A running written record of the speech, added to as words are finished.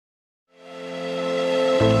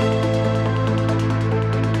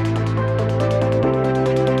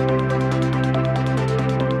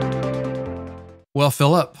Well,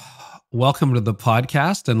 Philip, welcome to the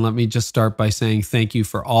podcast. And let me just start by saying thank you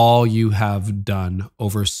for all you have done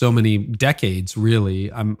over so many decades, really.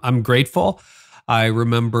 I'm grateful. I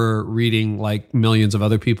remember reading, like millions of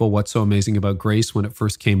other people, What's So Amazing About Grace when it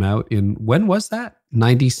first came out when was that?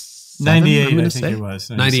 97? 98, I think it was.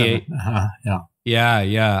 98. Yeah.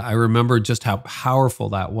 Yeah. I remember just how powerful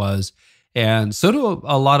that was. And so do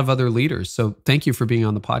a lot of other leaders. So thank you for being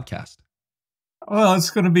on the podcast. Well, it's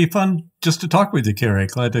going to be fun just to talk with you, Carey.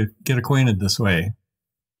 Glad to get acquainted this way.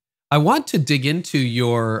 I want to dig into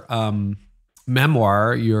your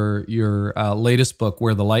memoir, your latest book,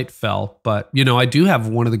 Where the Light Fell. But, I do have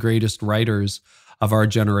one of the greatest writers of our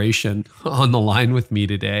generation on the line with me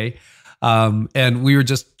today. And we were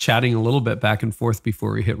just chatting a little bit back and forth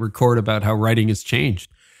before we hit record about how writing has changed.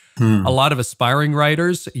 A lot of aspiring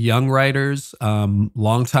writers, young writers,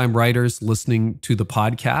 longtime writers listening to the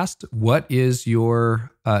podcast. What is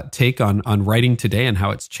your take on writing today and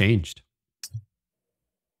how it's changed?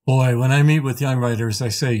 Boy, when I meet with young writers, I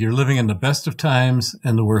say you're living in the best of times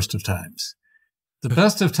and the worst of times. The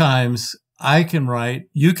best of times, you can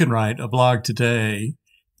write a blog today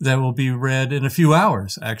that will be read in a few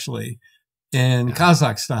hours, actually, in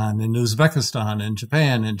Kazakhstan, in Uzbekistan, in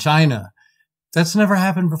Japan, in China. That's never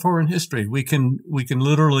happened before in history. We can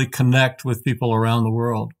literally connect with people around the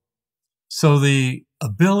world. So the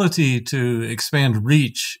ability to expand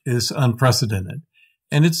reach is unprecedented.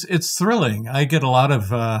 And it's thrilling. I get a lot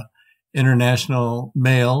of international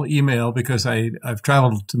email, because I've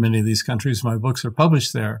traveled to many of these countries. My books are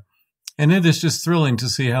published there. And it is just thrilling to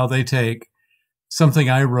see how they take something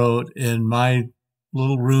I wrote in my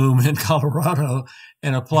little room in Colorado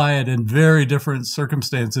and apply it in very different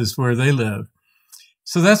circumstances where they live.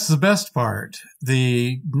 So that's the best part.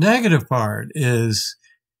 The negative part is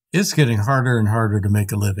it's getting harder and harder to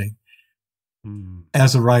make a living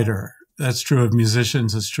as a writer. That's true of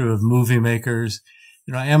musicians. It's true of movie makers.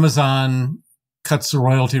 Amazon cuts the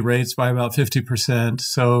royalty rates by about 50%.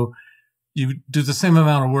 So you do the same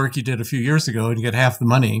amount of work you did a few years ago and you get half the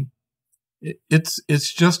money. It's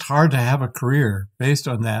just hard to have a career based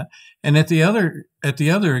on that. And at the other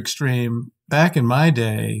extreme, back in my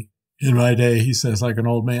day, he says like an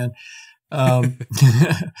old man, I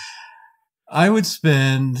would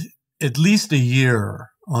spend at least a year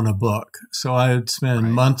on a book. So I would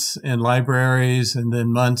spend months in libraries and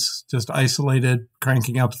then months just isolated,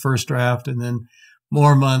 cranking out the first draft, and then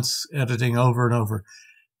more months editing over and over.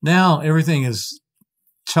 Now everything is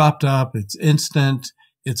chopped up. It's instant.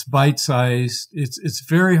 It's bite-sized. It's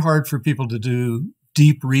very hard for people to do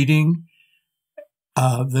deep reading.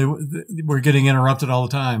 We're getting interrupted all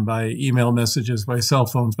the time by email messages, by cell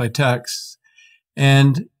phones, by texts.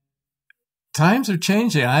 And times are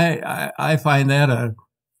changing. I find that a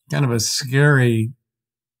kind of a scary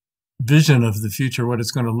vision of the future, what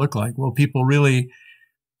it's going to look like. Will people really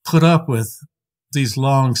put up with these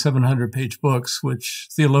long 700-page books, which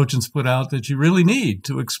theologians put out that you really need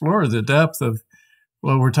to explore the depth of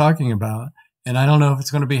what we're talking about? And I don't know if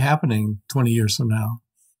it's going to be happening 20 years from now.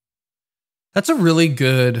 That's a really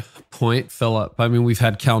good point, Philip. I mean, we've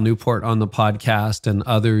had Cal Newport on the podcast and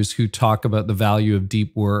others who talk about the value of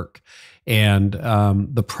deep work and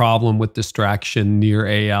the problem with distraction. Nir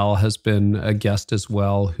Eyal has been a guest as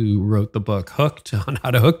well, who wrote the book Hooked on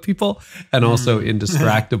how to hook people, and also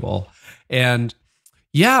Indistractable. And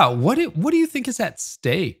yeah, what do you think is at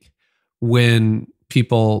stake when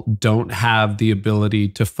people don't have the ability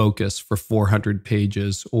to focus for 400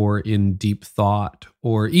 pages or in deep thought,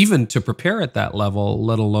 or even to prepare at that level,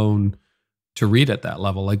 let alone to read at that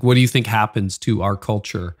level? Like, what do you think happens to our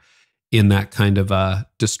culture in that kind of a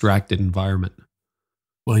distracted environment?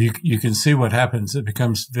 Well, you can see what happens. It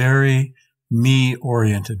becomes very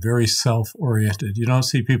me-oriented, very self-oriented. You don't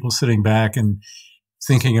see people sitting back and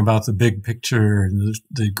thinking about the big picture and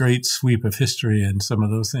the great sweep of history and some of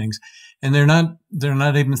those things. And they're not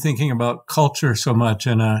even thinking about culture so much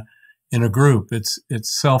in a group. It's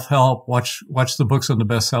self-help. Watch the books on the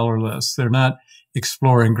bestseller list. They're not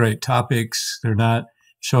exploring great topics. They're not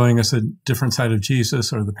showing us a different side of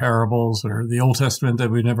Jesus or the parables or the Old Testament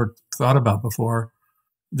that we never thought about before.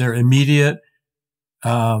 They're immediate,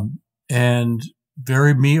 and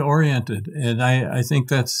very me-oriented. And I think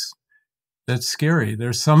that's scary.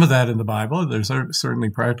 There's some of that in the Bible. There's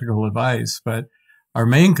certainly practical advice, but our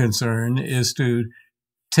main concern is to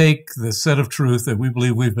take the set of truth that we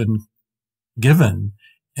believe we've been given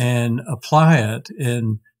and apply it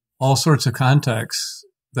in all sorts of contexts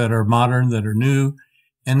that are modern, that are new.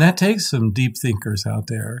 And that takes some deep thinkers out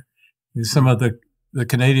there. Some of the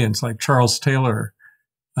Canadians like Charles Taylor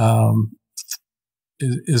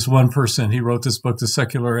is one person. He wrote this book, The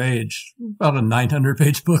Secular Age, about a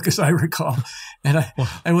 900-page book, as I recall. And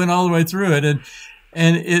I went all the way through it.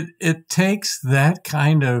 And it takes that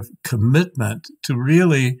kind of commitment to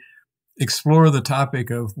really explore the topic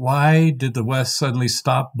of why did the West suddenly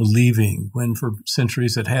stop believing when for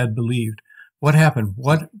centuries it had believed? What happened?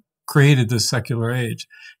 What created this secular age?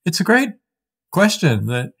 It's a great question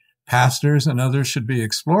that pastors and others should be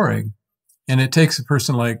exploring. And it takes a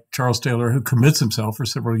person like Charles Taylor who commits himself for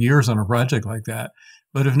several years on a project like that.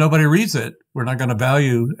 But if nobody reads it, we're not going to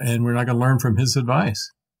value and we're not going to learn from his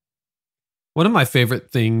advice. One of my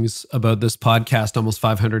favorite things about this podcast, almost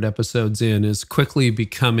 500 episodes in, is quickly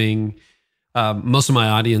becoming, most of my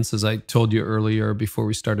audience, as I told you earlier before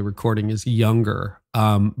we started recording, is younger.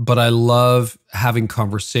 But I love having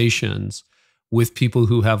conversations with people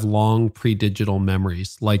who have long pre-digital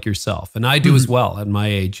memories like yourself. And I do as well at my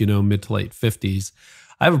age, mid to late 50s.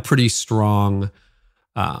 I have a pretty strong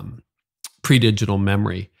pre-digital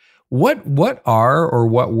memory. What are or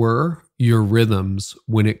what were your rhythms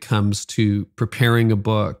when it comes to preparing a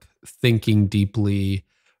book, thinking deeply,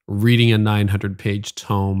 reading a 900-page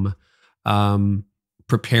tome,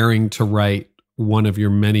 preparing to write one of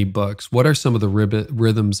your many books? What are some of the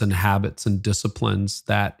rhythms and habits and disciplines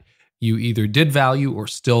that you either did value or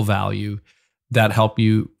still value that help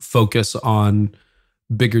you focus on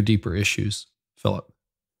bigger, deeper issues, Philip?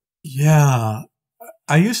 Yeah.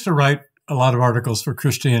 I used to write a lot of articles for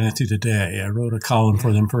Christianity Today. I wrote a column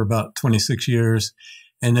for them for about 26 years,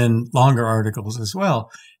 and then longer articles as well.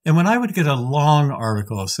 And when I would get a long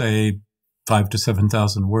article, say 5,000 to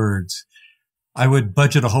 7,000 words, I would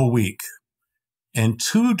budget a whole week. And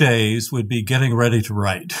 2 days would be getting ready to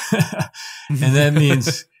write. And that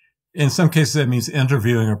means, in some cases, that means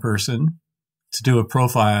interviewing a person to do a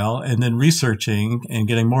profile and then researching and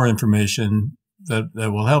getting more information that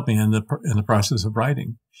will help me in the process of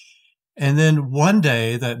writing. And then one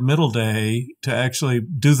day, that middle day, to actually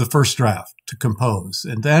do the first draft, to compose.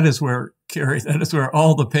 And that is where, Carey, that is where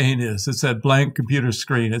all the pain is. It's that blank computer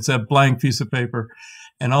screen. It's that blank piece of paper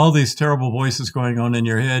and all these terrible voices going on in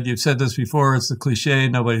your head. You've said this before. It's the cliche.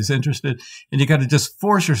 Nobody's interested. And you got to just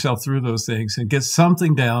force yourself through those things and get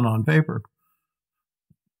something down on paper.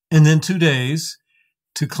 And then 2 days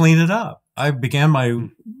to clean it up. I began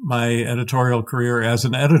my editorial career as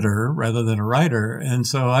an editor rather than a writer. And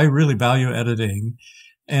so I really value editing.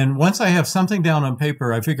 And once I have something down on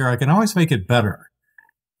paper, I figure I can always make it better.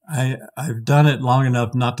 I've done it long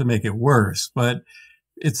enough not to make it worse, but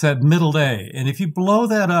it's that middle day. And if you blow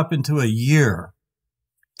that up into a year,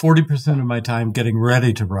 40% of my time getting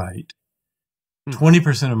ready to write,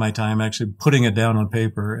 20% of my time actually putting it down on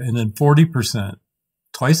paper, and then 40%,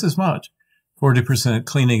 twice as much, 40%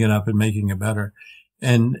 cleaning it up and making it better.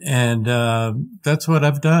 And that's what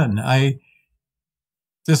I've done.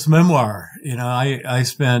 This memoir, I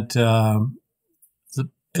spent,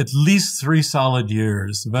 at least 3 solid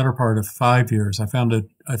years, the better part of 5 years. I found a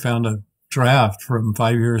draft from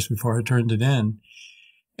 5 years before I turned it in.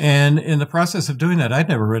 And in the process of doing that, I'd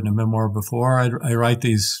never written a memoir before. I write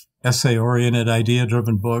these essay-oriented,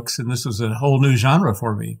 idea-driven books, and this was a whole new genre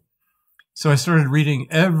for me. So I started reading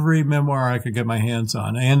every memoir I could get my hands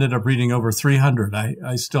on. I ended up reading over 300.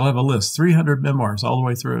 I still have a list, 300 memoirs all the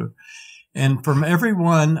way through. And from every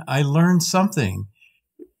one, I learned something.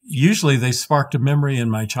 Usually they sparked a memory in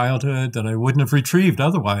my childhood that I wouldn't have retrieved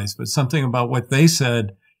otherwise, but something about what they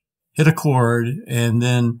said hit a chord, and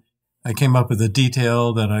then I came up with a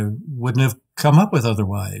detail that I wouldn't have come up with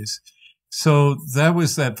otherwise. So that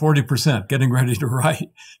was that 40%, getting ready to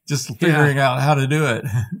write, just figuring out how to do it.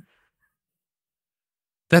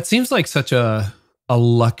 That seems like such a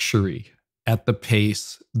luxury at the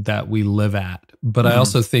pace that we live at. But I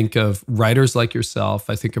also think of writers like yourself.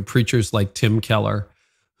 I think of preachers like Tim Keller,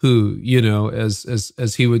 who,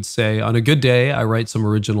 as he would say, on a good day, I write some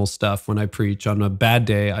original stuff when I preach. On a bad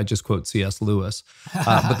day, I just quote C.S. Lewis.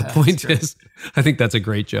 But the point is, I think that's a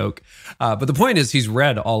great joke. But the point is, he's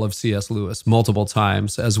read all of C.S. Lewis multiple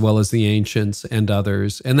times, as well as the ancients and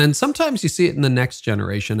others. And then sometimes you see it in the next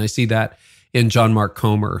generation. I see that in John Mark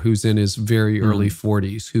Comer, who's in his very early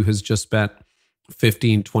 40s, who has just spent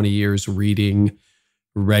 15, 20 years reading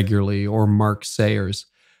regularly, or Mark Sayers.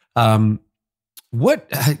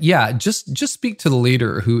 Just speak to the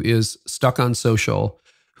leader who is stuck on social,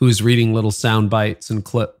 who is reading little sound bites and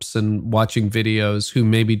clips and watching videos, who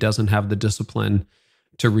maybe doesn't have the discipline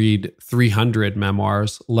to read 300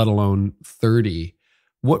 memoirs, let alone 30.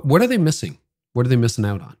 What are they missing? What are they missing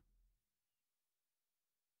out on?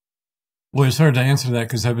 Well, it's hard to answer that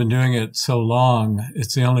because I've been doing it so long.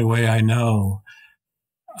 It's the only way I know.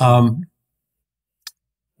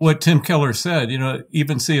 what Tim Keller said,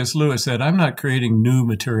 even C.S. Lewis said, I'm not creating new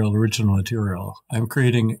material, original material. I'm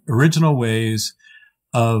creating original ways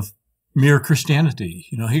of mere Christianity.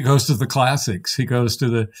 He goes to the classics. He goes to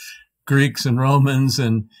the Greeks and Romans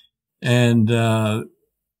and the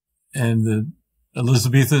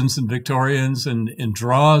Elizabethans and Victorians and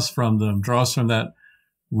draws from that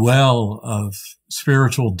well of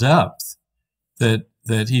spiritual depth that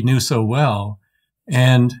he knew so well.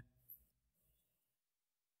 And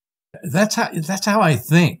that's how I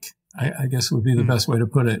think, I guess would be the best way to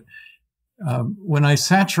put it. When I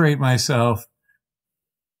saturate myself,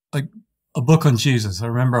 like a book on Jesus, I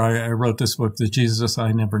remember I wrote this book, The Jesus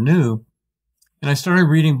I Never Knew, and I started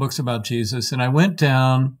reading books about Jesus, and I went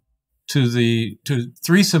down to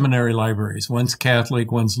 3 seminary libraries. One's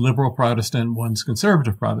Catholic, one's liberal Protestant, one's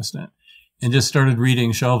conservative Protestant, and just started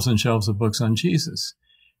reading shelves and shelves of books on Jesus.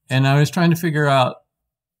 And I was trying to figure out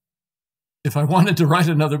if I wanted to write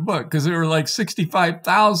another book, because there were like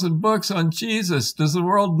 65,000 books on Jesus. Does the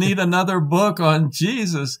world need another book on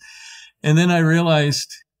Jesus? And then I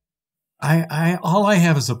realized all I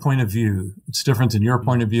have is a point of view. It's different than your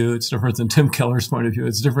point of view. It's different than Tim Keller's point of view.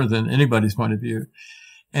 It's different than anybody's point of view.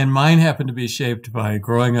 And mine happened to be shaped by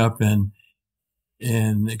growing up in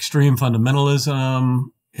extreme fundamentalism,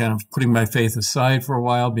 kind of putting my faith aside for a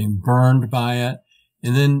while, being burned by it,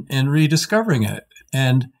 and rediscovering it.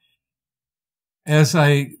 And as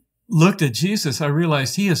I looked at Jesus, I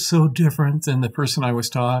realized he is so different than the person I was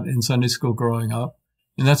taught in Sunday school growing up.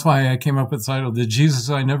 And that's why I came up with the title, The Jesus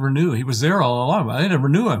I Never Knew. He was there all along, but I never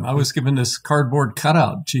knew him. I was given this cardboard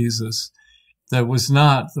cutout Jesus that was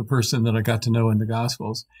not the person that I got to know in the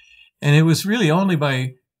Gospels. And it was really only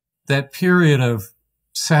by that period of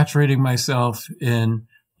saturating myself in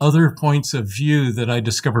other points of view that I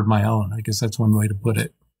discovered my own. I guess that's one way to put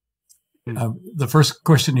it. The first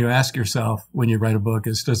question you ask yourself when you write a book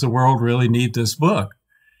is, does the world really need this book?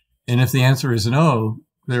 And if the answer is no,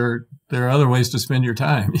 there are other ways to spend your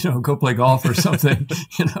time, go play golf or something,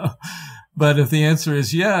 But if the answer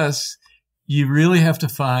is yes, you really have to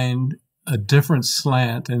find a different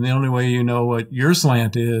slant. And the only way you know what your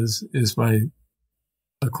slant is by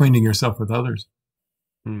acquainting yourself with others.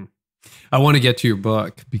 I want to get to your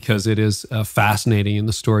book because it is fascinating, and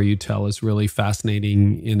the story you tell is really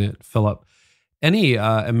fascinating in it, Philip. And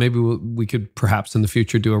maybe we could perhaps in the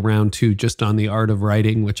future do a round 2 just on the art of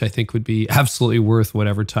writing, which I think would be absolutely worth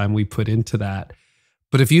whatever time we put into that.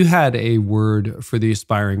 But if you had a word for the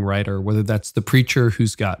aspiring writer, whether that's the preacher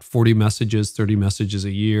who's got 40 messages, 30 messages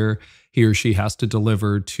a year, he or she has to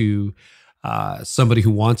deliver to somebody who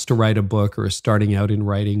wants to write a book or is starting out in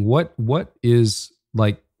writing, what would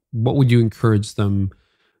you encourage them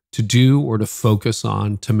to do or to focus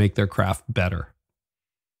on to make their craft better?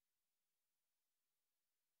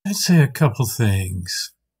 I'd say a couple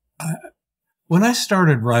things. When I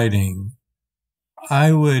started writing,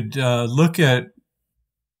 I would look at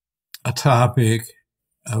a topic.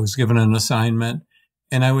 I was given an assignment,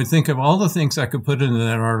 and I would think of all the things I could put into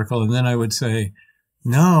that article, and then I would say,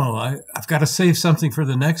 no, I've got to save something for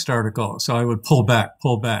the next article. So I would pull back.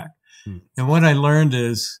 And what I learned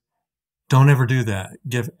is, don't ever do that.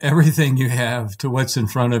 Give everything you have to what's in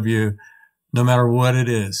front of you, no matter what it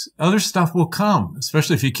is. Other stuff will come,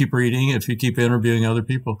 especially if you keep reading, if you keep interviewing other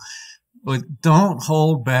people. But don't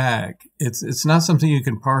hold back. It's not something you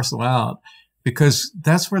can parcel out, because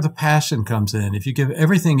that's where the passion comes in. If you give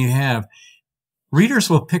everything you have, readers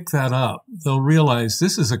will pick that up. They'll realize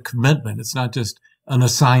this is a commitment. It's not just an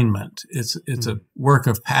assignment. It's a work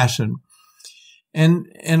of passion. And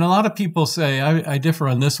a lot of people say, I differ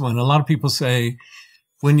on this one. A lot of people say,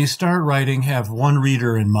 when you start writing, have one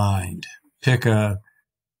reader in mind. Pick a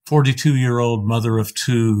 42-year-old mother of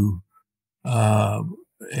 2,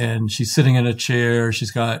 and she's sitting in a chair.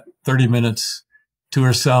 She's got 30 minutes to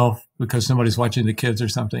herself because somebody's watching the kids or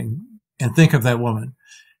something, and think of that woman.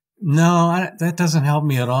 No, that doesn't help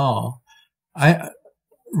me at all. I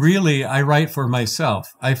write for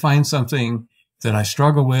myself. I find something that I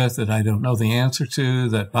struggle with, that I don't know the answer to,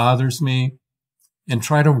 that bothers me, and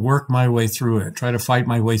try to work my way through it, try to fight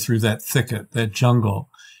my way through that thicket, that jungle,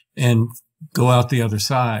 and go out the other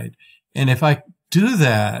side. And if I do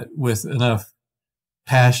that with enough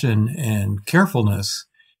passion and carefulness,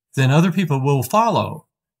 then other people will follow.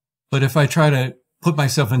 But if I try to put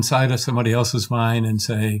myself inside of somebody else's mind and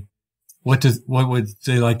say, what would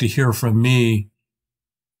they like to hear from me?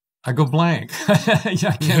 I go blank. I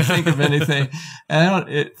can't think of anything.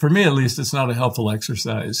 And for me, at least, it's not a helpful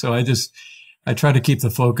exercise. So I try to keep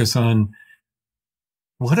the focus on,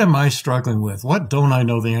 what am I struggling with? What don't I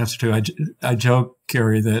know the answer to? I joke,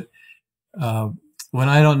 Carey, that when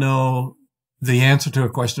I don't know the answer to a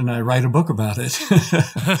question, I write a book about it.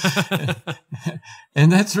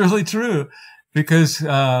 And that's really true because,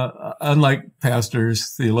 unlike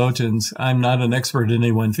pastors, theologians, I'm not an expert in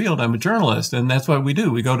any one field. I'm a journalist. And that's what we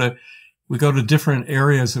do. We go to different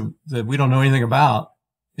areas that we don't know anything about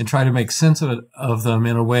and try to make sense of them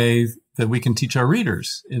in a way that we can teach our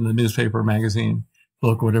readers in the newspaper, magazine,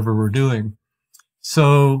 book, whatever we're doing.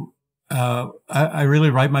 So, I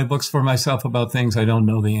really write my books for myself about things I don't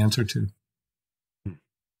know the answer to.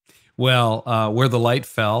 Well, Where the Light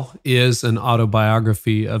Fell is an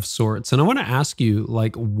autobiography of sorts. And I want to ask you,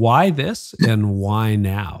 like, why this and why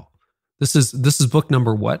now? This is book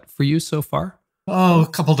number what for you so far? Oh, a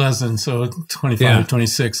couple dozen. So 25,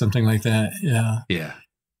 26, something like that. Yeah. Yeah.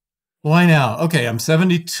 Why now? Okay. I'm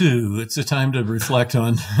 72. It's a time to reflect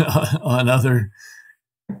on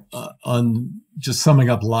just summing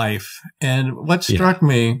up life. And what struck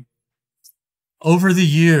me over the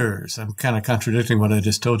years, I'm kind of contradicting what I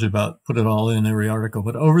just told you about, put it all in every article,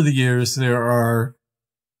 but over the years, there are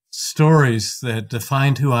stories that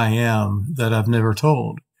defined who I am that I've never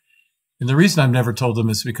told. And the reason I've never told them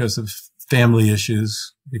is because of family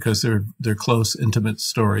issues, because they're close, intimate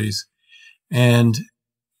stories. And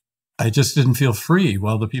I just didn't feel free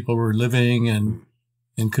while the people were living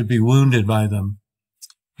and could be wounded by them.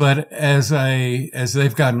 But as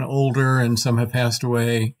they've gotten older and some have passed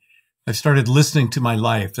away, I've started listening to my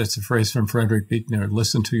life. That's a phrase from Frederick Buechner.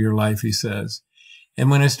 Listen to your life, he says. And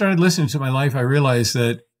when I started listening to my life, I realized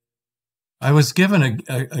that I was given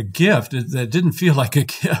a gift that didn't feel like a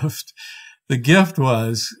gift. The gift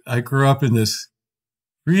was I grew up in this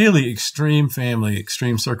really extreme family,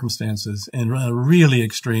 extreme circumstances, and a really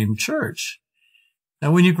extreme church.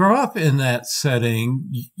 Now, when you grow up in that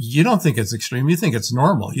setting, you don't think it's extreme. You think it's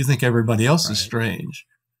normal. You think everybody else is strange.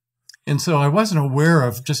 And so I wasn't aware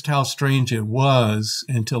of just how strange it was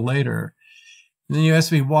until later. And then you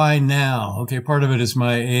ask me, why now? Okay, part of it is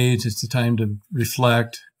my age. It's the time to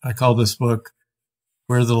reflect. I call this book,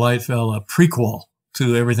 Where the Light Fell, a prequel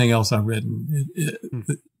to everything else I've written.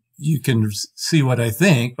 You can see what I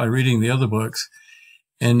think by reading the other books.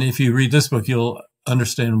 And if you read this book, you'll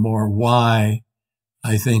understand more why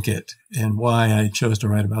I think it and why I chose to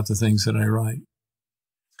write about the things that I write.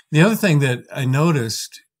 The other thing that I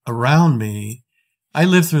noticed around me, I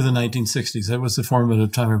lived through the 1960s. That was the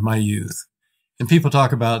formative time of my youth. And people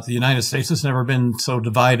talk about the United States has never been so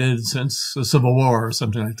divided since the Civil War or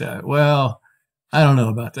something like that. Well, I don't know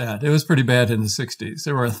about that. It was pretty bad in the 60s.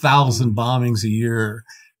 There were 1,000 bombings a year.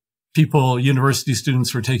 University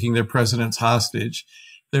students were taking their presidents hostage.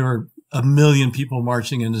 There were 1 million people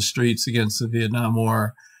marching in the streets against the Vietnam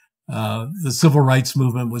War. The civil rights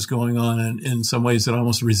movement was going on in some ways that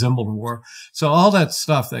almost resembled a war. So all that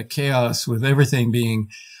stuff, that chaos with everything being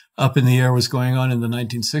up in the air was going on in the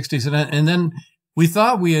 1960s. And then I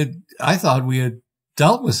thought we had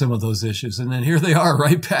dealt with some of those issues. And then here they are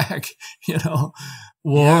right back,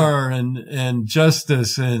 war and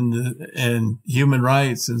justice and human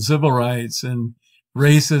rights and civil rights and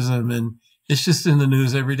racism. And it's just in the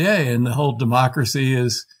news every day. And the whole democracy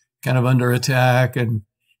is kind of under attack.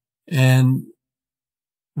 And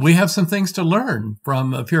we have some things to learn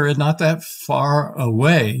from a period not that far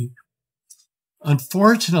away.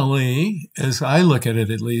 Unfortunately, as I look at it,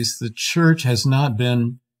 at least, the church has not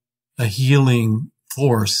been a healing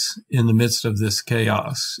force in the midst of this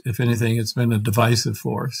chaos. If anything, it's been a divisive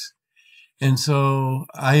force. And so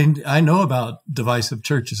I know about divisive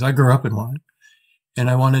churches. I grew up in one, and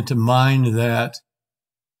I wanted to mine that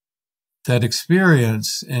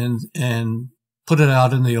experience and put it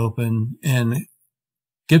out in the open and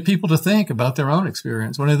get people to think about their own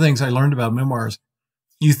experience. One of the things I learned about memoirs,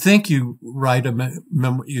 you think you read a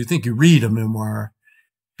memoir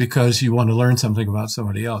because you want to learn something about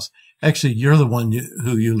somebody else. Actually, you're the one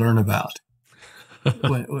who you learn about.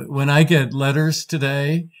 When I get letters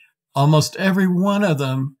today, almost every one of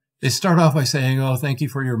them, they start off by saying, "Oh, thank you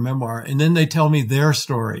for your memoir." And then they tell me their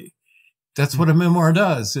story. That's what a memoir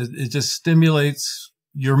does. It just stimulates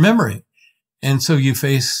your memory. And so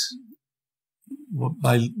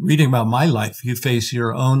by reading about my life, you face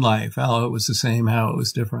your own life, how it was the same, how it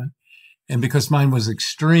was different. And because mine was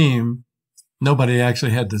extreme, nobody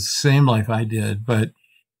actually had the same life I did, but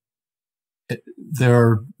there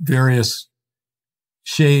are various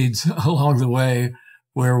shades along the way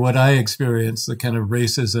where what I experienced, the kind of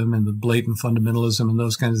racism and the blatant fundamentalism and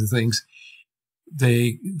those kinds of things,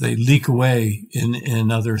 they leak away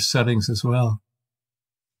in other settings as well.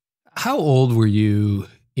 How old were you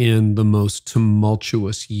in the most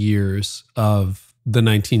tumultuous years of the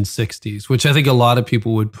 1960s, which I think a lot of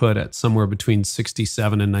people would put at somewhere between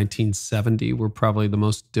 67 and 1970 were probably the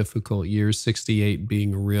most difficult years, 68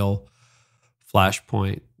 being a real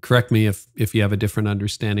flashpoint. Correct me if you have a different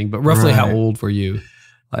understanding, but roughly how old were you?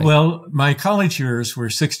 Well, my college years were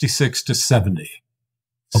 66 to 70. Okay.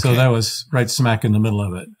 So that was right smack in the middle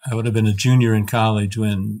of it. I would have been a junior in college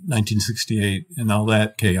when 1968 and all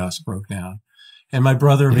that chaos broke down. And my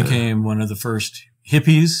brother became one of the first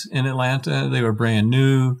hippies in Atlanta. They were brand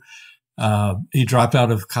new. He dropped out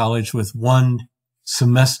of college with one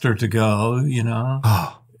semester to go, you know.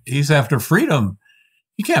 Oh. He's after freedom.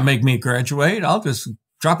 You can't make me graduate. I'll just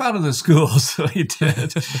drop out of the school. So he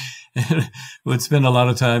did. And would spend a lot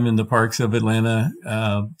of time in the parks of Atlanta,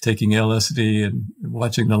 taking LSD and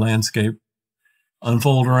watching the landscape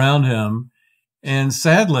unfold around him. And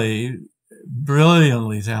sadly,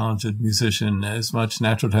 brilliantly talented musician, as much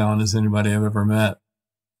natural talent as anybody I've ever met.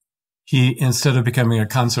 He, instead of becoming a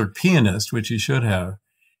concert pianist, which he should have,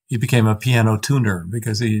 he became a piano tuner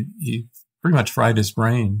because he pretty much fried his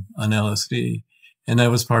brain on LSD. And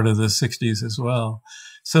that was part of the 60s as well.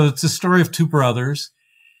 So it's a story of two brothers.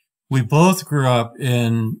 We both grew up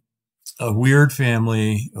in a weird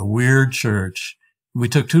family, a weird church. We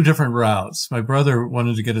took two different routes. My brother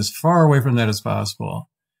wanted to get as far away from that as possible.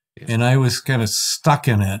 Yeah. And I was kind of stuck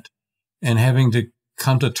in it and having to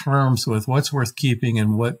come to terms with what's worth keeping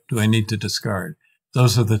and what do I need to discard.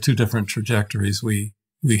 Those are the two different trajectories we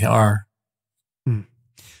are.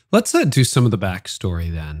 Let's do some of the backstory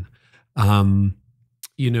then.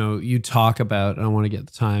 You know, you talk about, and I want to get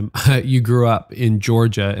the time, you grew up in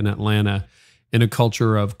Georgia, in Atlanta, in a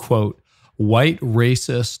culture of, quote, white,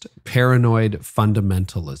 racist, paranoid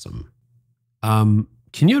fundamentalism. Can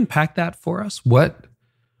you unpack that for us? What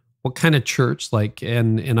kind of church, like,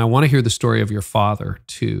 and I want to hear the story of your father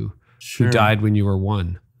too, who died when you were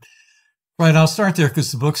 1. Right, I'll start there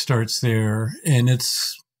because the book starts there, and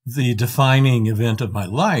it's the defining event of my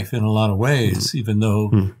life in a lot of ways, even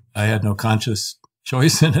though I had no conscious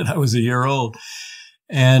choice in it. I was a year old.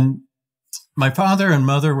 And my father and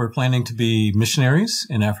mother were planning to be missionaries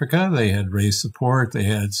in Africa. They had raised support. They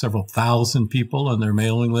had several thousand people on their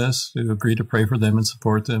mailing list who agreed to pray for them and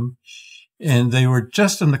support them. And they were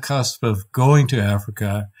just on the cusp of going to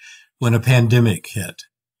Africa when a pandemic hit.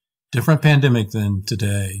 Different pandemic than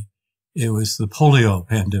today. It was the polio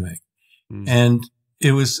pandemic. And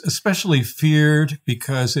it was especially feared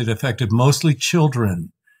because it affected mostly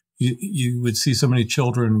children. You would see so many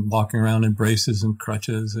children walking around in braces and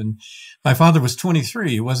crutches. And my father was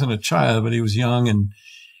 23. He wasn't a child, but he was young and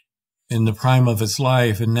in the prime of his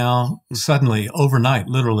life. And now suddenly, overnight,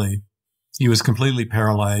 literally, he was completely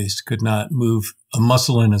paralyzed, could not move a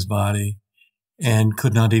muscle in his body, and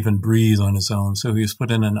could not even breathe on his own. So he was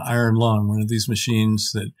put in an iron lung, one of these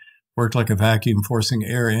machines that worked like a vacuum, forcing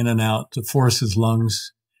air in and out to force his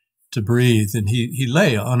lungs to breathe. And he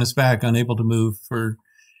lay on his back, unable to move for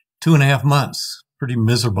 2.5 months, pretty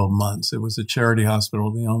miserable months. It was a charity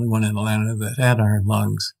hospital, the only one in Atlanta that had iron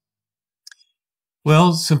lungs.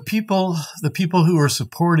 Well, the people who were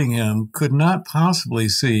supporting him could not possibly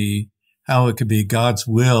see how it could be God's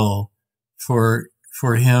will for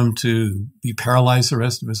him to be paralyzed the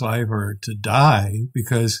rest of his life or to die,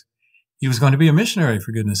 because he was going to be a missionary,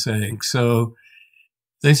 for goodness sake. So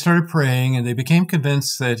they started praying and they became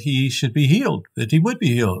convinced that he should be healed, that he would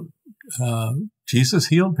be healed. Jesus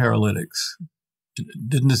healed paralytics.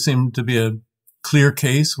 Didn't seem to be a clear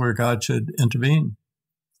case where God should intervene.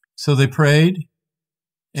 So they prayed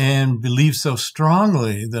and believed so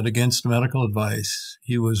strongly that against medical advice,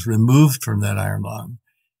 he was removed from that iron lung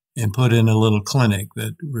and put in a little clinic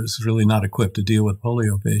that was really not equipped to deal with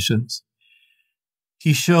polio patients.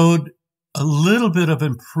 He showed a little bit of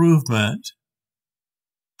improvement,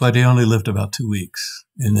 but he only lived about 2 weeks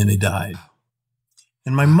and then he died.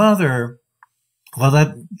 And my mother,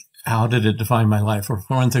 well, how did it define my life? Well,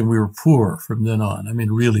 for one thing, we were poor from then on. I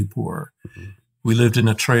mean, really poor. We lived in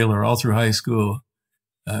a trailer all through high school.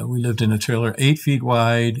 We lived in a trailer 8 feet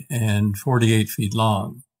wide and 48 feet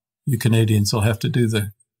long. You Canadians will have to do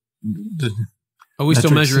the we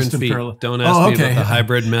still measure in feet. Don't ask me about the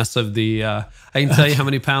hybrid mess of the, I can tell you how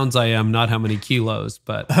many pounds I am, not how many kilos,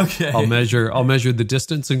 but I'll measure the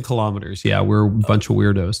distance in kilometers. Yeah, we're a bunch of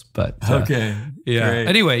weirdos, but okay. Yeah. Great.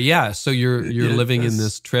 Anyway, yeah. So you're living in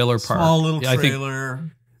this trailer park. Small little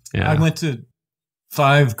trailer. I went to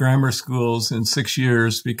 5 grammar schools in 6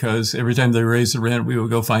 years because every time they raised the rent, we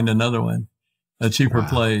would go find another one, a cheaper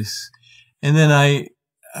place. And then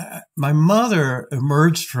my mother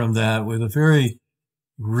emerged from that with a very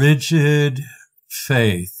rigid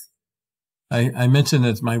faith. I mentioned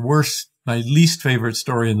that my worst my least favorite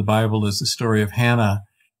story in the Bible is the story of Hannah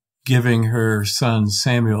giving her son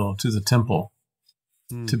Samuel to the temple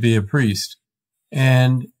to be a priest.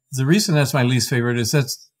 And the reason that's my least favorite is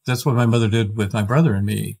that's what my mother did with my brother and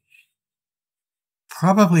me.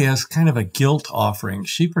 Probably as kind of a guilt offering.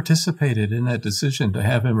 She participated in that decision to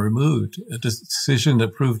have him removed, a decision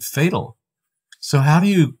that proved fatal. So how do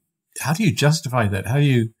you justify that?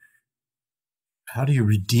 How do you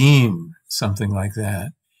redeem something like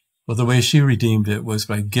that? Well, the way she redeemed it was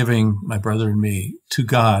by giving my brother and me to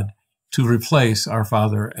God to replace our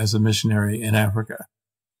father as a missionary in Africa.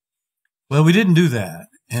 Well, we didn't do that.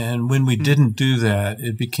 And when we didn't do that,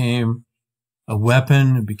 it became a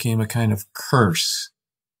weapon. It became a kind of curse.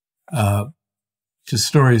 Just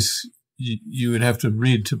stories you would have to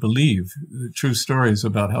read to believe, the true stories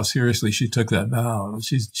about how seriously she took that vow.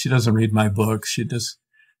 She doesn't read my book. She just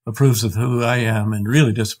approves of who I am and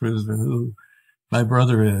really disapproves of who my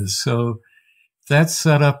brother is. So that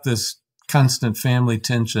set up this constant family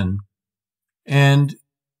tension. And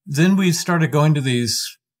then we started going to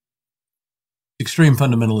these extreme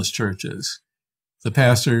fundamentalist churches. The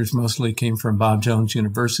pastors mostly came from Bob Jones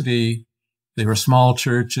University. They were small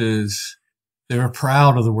churches. They were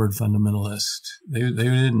proud of the word fundamentalist. They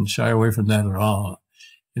didn't shy away from that at all.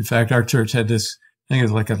 In fact, our church had this, I think it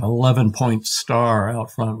was like an 11-point star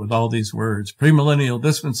out front with all these words: premillennial,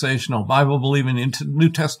 dispensational, Bible-believing, New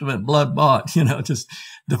Testament, blood-bought, just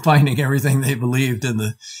defining everything they believed in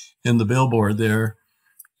the billboard there.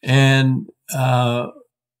 And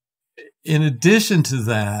in addition to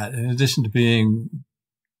that, in addition to being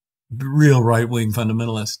real right-wing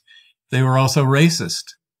fundamentalists, they were also racist.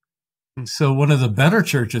 So one of the better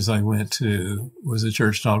churches I went to was a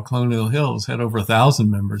church called Colonial Hills, had over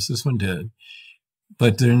 1,000 members. This one did.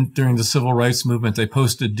 But during the civil rights movement, they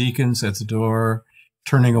posted deacons at the door,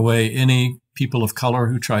 turning away any people of color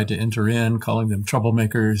who tried to enter in, calling them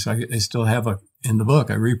troublemakers. I still have in the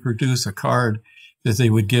book, I reproduce a card that they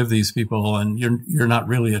would give these people, and you're not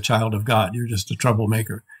really a child of God. You're just a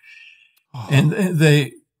troublemaker. Oh. And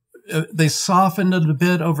they softened it a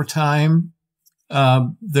bit over time.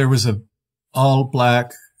 There was a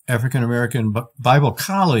all-black African-American Bible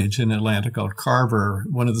college in Atlanta called Carver.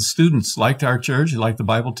 One of the students liked our church. He liked the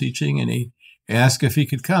Bible teaching, and he asked if he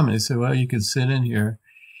could come. And he said, well, you can sit in here.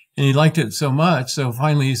 And he liked it so much. So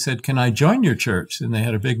finally he said, can I join your church? And they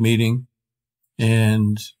had a big meeting,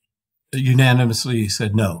 and unanimously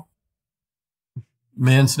said no.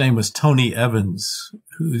 Man's name was Tony Evans,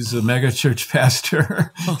 who's a mega church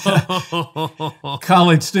pastor,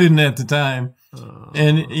 college student at the time.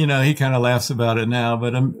 And, he kind of laughs about it now,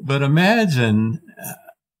 but imagine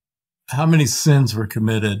how many sins were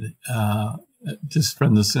committed, just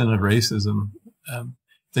from the sin of racism.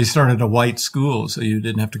 They started a white school, so you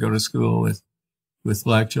didn't have to go to school with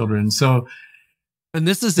black children. And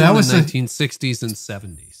this is in the 1960s and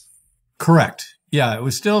 70s. Correct. Yeah, it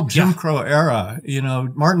was still Jim Crow era.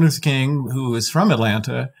 Martin Luther King, who was from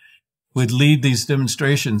Atlanta, would lead these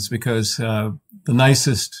demonstrations because the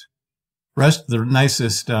nicest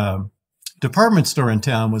department store in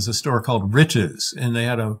town was a store called Rich's, and they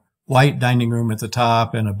had a white dining room at the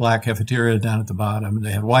top and a black cafeteria down at the bottom. And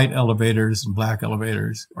they had white elevators and black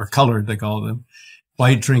elevators, or colored, they call them.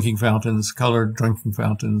 White drinking fountains, colored drinking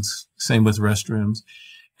fountains, same with restrooms.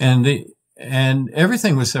 And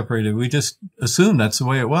everything was separated. We just assumed that's the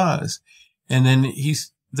way it was. And then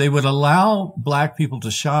they would allow black people to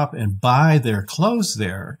shop and buy their clothes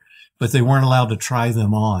there, but they weren't allowed to try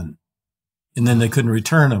them on. And then they couldn't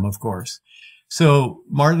return them, of course. So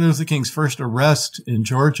Martin Luther King's first arrest in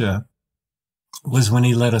Georgia was when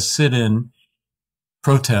he led a sit-in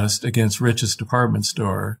protest against Rich's department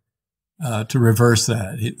store, to reverse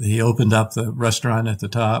that. He opened up the restaurant at the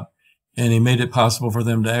top, and he made it possible for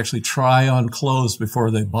them to actually try on clothes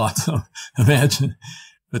before they bought them. Imagine.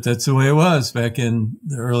 But that's the way it was back in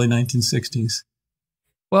the early 1960s.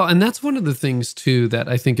 Well, and that's one of the things, too, that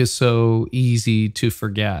I think is so easy to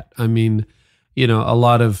forget. I mean, a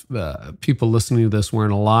lot of people listening to this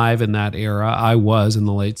weren't alive in that era. I was in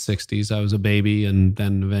the late 60s. I was a baby, and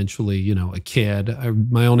then eventually, a kid.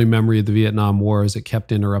 My only memory of the Vietnam War is it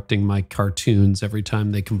kept interrupting my cartoons every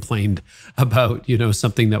time they complained about,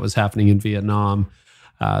 something that was happening in Vietnam.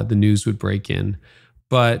 The news would break in.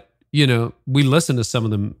 But we listen to some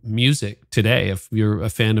of the music today. If you're a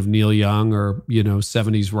fan of Neil Young or,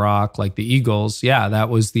 70s rock like the Eagles, that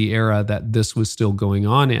was the era that this was still going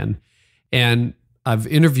on in. And I've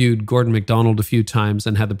interviewed Gordon MacDonald a few times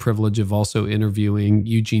and had the privilege of also interviewing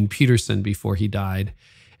Eugene Peterson before he died.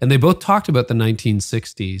 And they both talked about the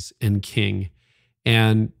 1960s and King.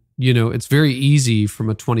 And, it's very easy from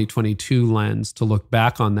a 2022 lens to look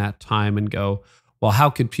back on that time and go, well, how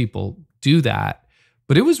could people do that?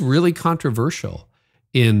 But it was really controversial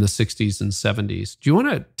in the 60s and 70s. Do you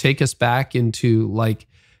want to take us back into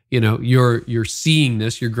you're seeing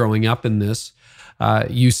this, you're growing up in this.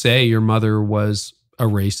 You say your mother was a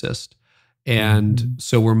racist, and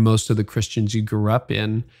so were most of the Christians you grew up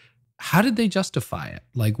in. How did they justify it?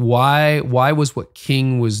 Like, why was what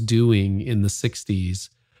King was doing in the 60s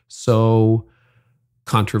so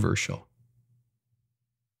controversial?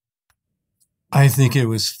 I think it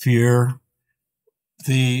was fear.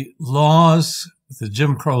 The laws, the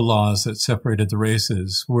Jim Crow laws that separated the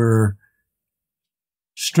races were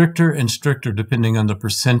stricter and stricter depending on the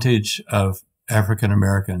percentage of African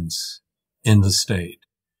Americans in the state.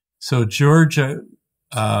 So Georgia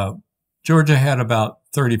had about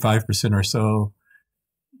 35% or so.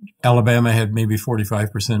 Alabama had maybe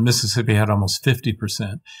 45%. Mississippi had almost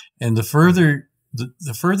 50%. And the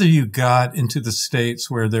further you got into the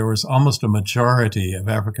states where there was almost a majority of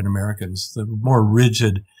African Americans, the more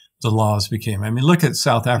rigid the laws became. I mean, look at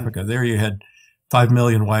South Africa. There you had 5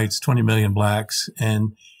 million whites, 20 million blacks,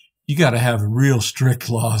 and you got to have real strict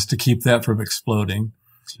laws to keep that from exploding.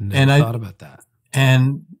 Never thought about that.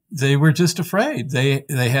 And they were just afraid. They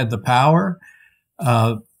had the power.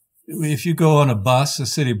 If you go on a bus, a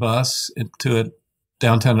city bus to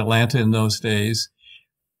downtown Atlanta in those days,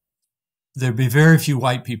 there'd be very few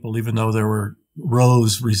white people, even though there were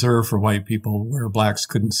rows reserved for white people where blacks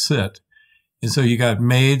couldn't sit. And so you got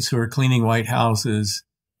maids who are cleaning white houses,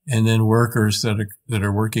 and then workers that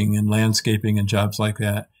are working in landscaping and jobs like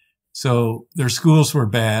that. So their schools were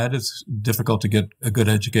bad. It's difficult to get a good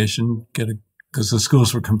education, because the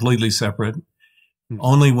schools were completely separate.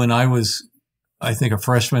 Only when I was, I think, a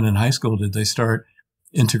freshman in high school did they start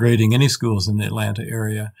integrating any schools in the Atlanta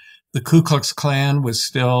area. The Ku Klux Klan was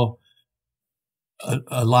still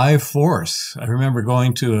a live force. I remember I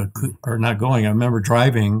remember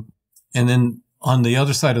driving, and then on the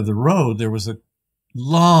other side of the road, there was a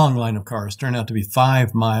long line of cars, turned out to be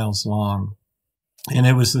 5 miles long. And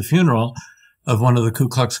it was the funeral of one of the Ku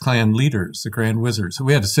Klux Klan leaders, the Grand Wizard. So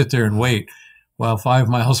we had to sit there and wait while 5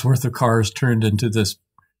 miles worth of cars turned into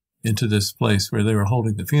this place where they were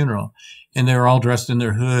holding the funeral. And they were all dressed in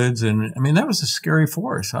their hoods. And I mean, that was a scary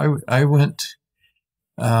force. I went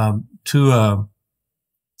to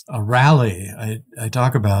a rally I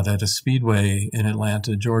talk about at a speedway in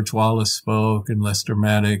Atlanta. George Wallace spoke, and Lester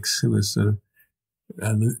Maddox, who was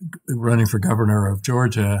running for governor of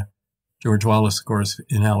Georgia. George Wallace, of course,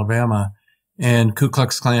 in Alabama. And Ku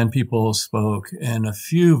Klux Klan people spoke, and a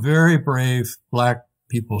few very brave black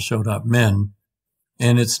people showed up, men.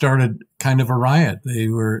 And it started kind of a riot.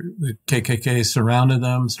 The KKK surrounded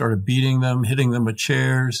them, started beating them, hitting them with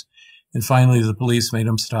chairs. And finally the police made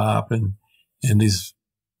them stop. And these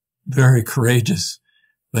very courageous,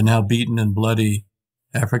 but now beaten and bloody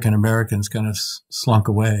African Americans kind of slunk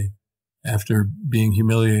away after being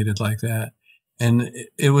humiliated like that. And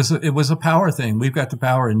it was a power thing. We've got the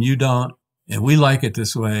power and you don't, and we like it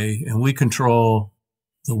this way, and we control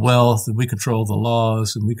the wealth, and we control the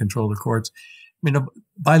laws, and we control the courts. I mean,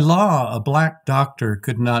 by law, a black doctor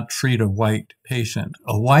could not treat a white patient.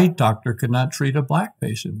 A white doctor could not treat a black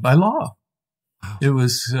patient by law. Wow. It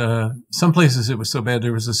was, some places it was so bad.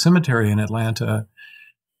 There was a cemetery in Atlanta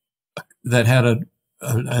that had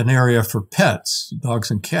an area for pets, dogs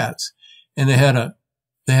and cats. And they had an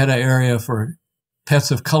area for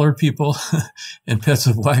pets of colored people and pets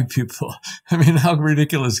of white people. I mean, how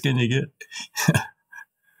ridiculous can you get?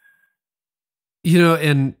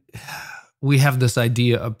 And we have this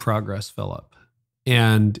idea of progress, Philip,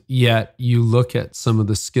 and yet you look at some of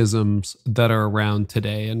the schisms that are around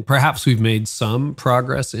today, and perhaps we've made some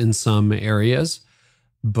progress in some areas,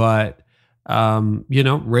 but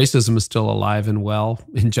racism is still alive and well.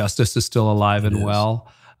 Injustice is still alive and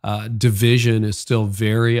well. Division is still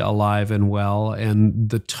very alive and well. And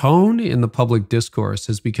the tone in the public discourse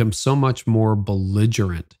has become so much more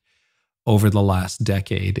belligerent over the last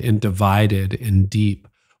decade and divided and deep.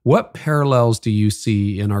 What parallels do you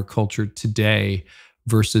see in our culture today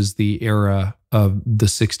versus the era of the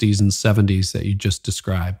 60s and 70s that you just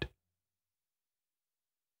described?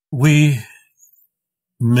 We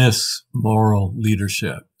miss moral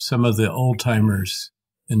leadership. Some of the old timers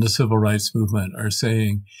in the civil rights movement are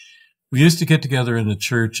saying, we used to get together in the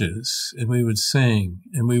churches and we would sing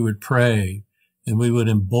and we would pray and we would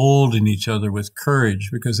embolden each other with courage,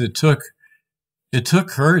 because it took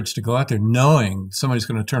courage to go out there knowing somebody's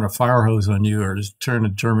going to turn a fire hose on you, or just turn a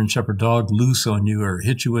German Shepherd dog loose on you, or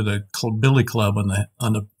hit you with a billy club on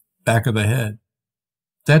the back of the head.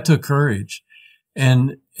 That took courage.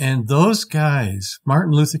 And and those guys,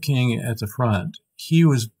 Martin Luther King at the front, he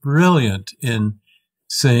was brilliant in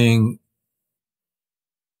saying,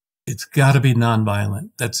 it's got to be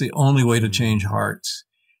nonviolent. That's the only way to change hearts.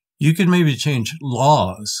 You can maybe change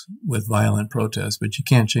laws with violent protests, but you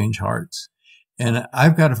can't change hearts. And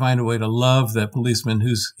I've got to find a way to love that policeman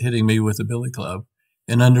who's hitting me with a billy club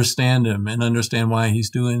and understand him and understand why he's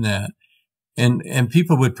doing that. And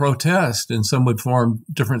people would protest and some would form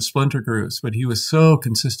different splinter groups, but he was so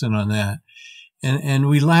consistent on that. And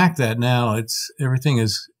we lack that now. Everything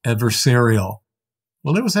is adversarial.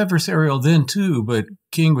 Well, it was adversarial then too, but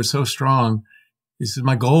King was so strong. He said,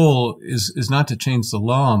 my goal is not to change the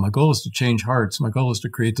law. My goal is to change hearts. My goal is to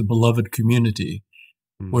create the beloved community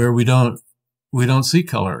where we don't see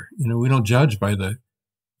color. We don't judge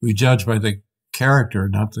we judge by the character,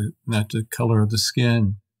 not the color of the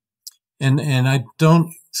skin. And I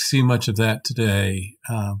don't see much of that today.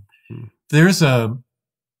 There's a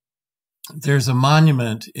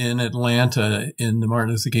monument in Atlanta in the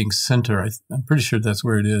Martin Luther King Center. I'm pretty sure that's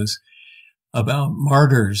where it is, about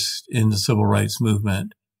martyrs in the civil rights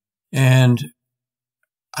movement. And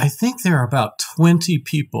I think there are about 20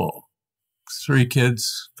 people, 3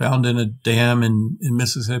 kids found in a dam in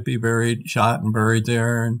Mississippi, shot and buried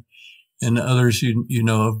there. And others, you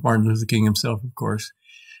know of, Martin Luther King himself, of course.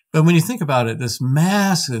 But when you think about it, this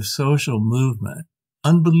massive social movement,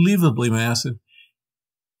 unbelievably massive,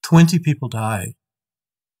 20 people died.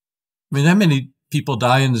 I mean, that many people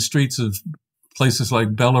die in the streets of places like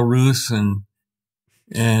Belarus and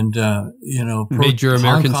major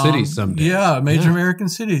American cities someday. Yeah, American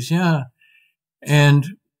cities, yeah.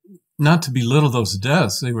 And not to belittle those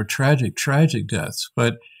deaths, they were tragic deaths.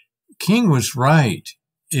 But King was right.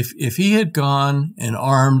 If he had gone and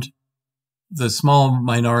armed the small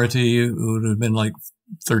minority who would have been like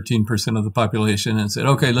 13% of the population and said,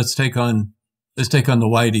 okay, let's take on the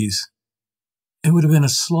whiteys, it would have been a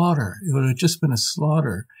slaughter. It would have just been a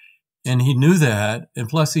slaughter. And he knew that. And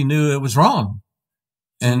plus he knew it was wrong.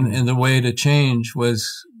 And the way to change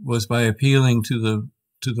was by appealing to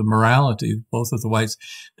the morality, both of the whites.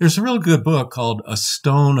 There's a real good book called A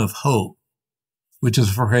Stone of Hope, which is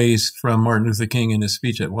a phrase from Martin Luther King in his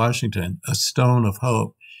speech at Washington, A Stone of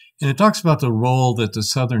Hope. And it talks about the role that the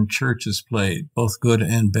Southern church has played, both good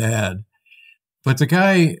and bad. But the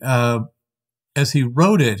guy, as he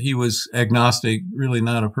wrote it, he was agnostic, really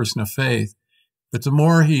not a person of faith. But the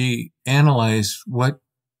more he analyzed what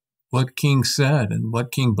King said and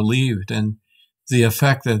what King believed and the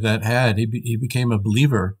effect that had, he became a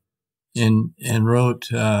believer and wrote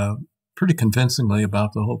pretty convincingly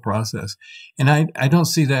about the whole process. And I don't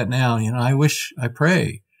see that now. I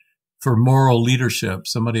pray for moral leadership,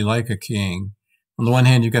 somebody like a King. On the one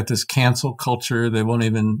hand, you got this cancel culture. They won't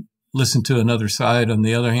even listen to another side. On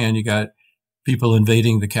the other hand, you got people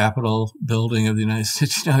invading the Capitol building of the United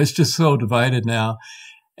States. It's just so divided now.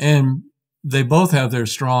 And they both have their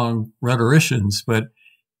strong rhetoricians, but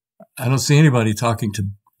I don't see anybody talking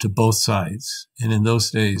to both sides. And in those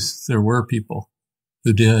days, there were people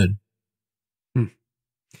who did. I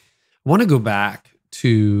want to go back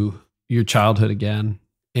to your childhood again.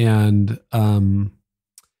 And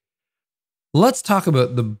let's talk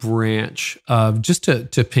about the branch of, just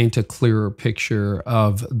to paint a clearer picture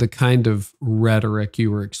of the kind of rhetoric you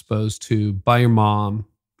were exposed to by your mom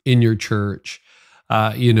in your church,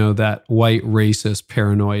 that white racist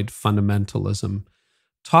paranoid fundamentalism.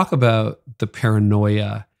 Talk about the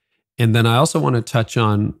paranoia. And then I also want to touch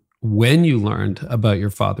on when you learned about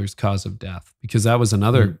your father's cause of death, because that was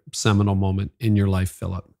another seminal moment in your life,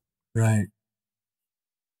 Philip. Right.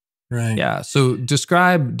 Yeah. So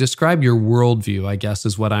describe your worldview, I guess,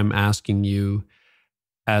 is what I'm asking you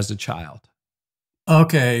as a child.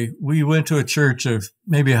 Okay. We went to a church of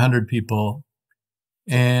maybe 100 people,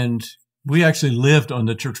 and we actually lived on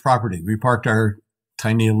the church property. We parked our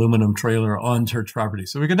tiny aluminum trailer on church property,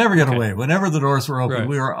 so we could never get away. Whenever the doors were open,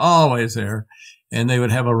 we were always there. And they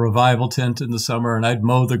would have a revival tent in the summer, and I'd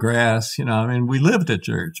mow the grass. We lived at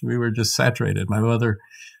church. We were just saturated. My mother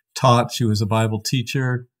taught. She was a Bible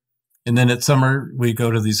teacher. And then at summer, we go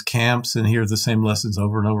to these camps and hear the same lessons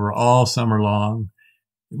over and over all summer long.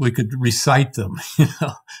 We could recite them.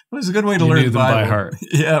 It was a good way to learn the Bible by heart.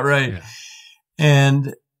 Yeah, right. Yeah.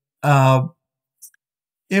 And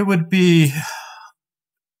it would be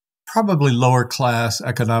probably lower class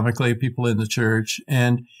economically, people in the church.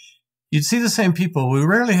 And you'd see the same people. We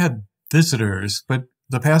rarely had visitors, but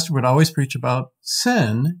the pastor would always preach about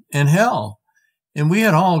sin and hell. And we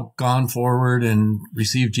had all gone forward and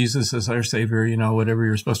received Jesus as our Savior, whatever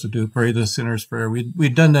you're supposed to do, pray the sinner's prayer.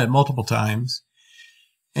 We'd done that multiple times.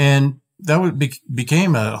 And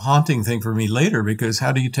became a haunting thing for me later, because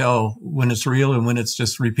how do you tell when it's real and when it's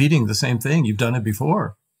just repeating the same thing? You've done it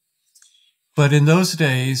before. But in those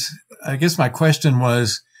days, I guess my question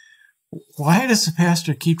was, why does the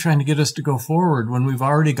pastor keep trying to get us to go forward when we've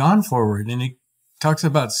already gone forward? And he talks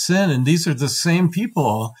about sin, and these are the same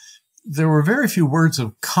people. There were very few words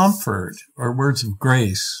of comfort or words of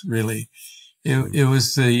grace, really. It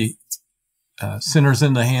was the sinners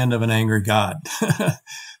in the hand of an angry God.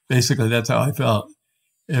 Basically, that's how I felt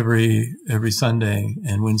every Sunday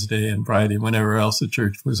and Wednesday and Friday, whenever else the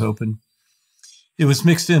church was open. It was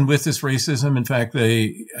mixed in with this racism. In fact,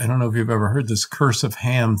 I don't know if you've ever heard this curse of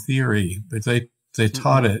Ham theory, but they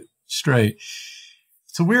taught it straight.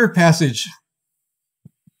 It's a weird passage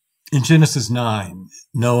in Genesis 9.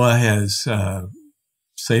 Noah has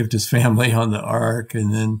saved his family on the ark,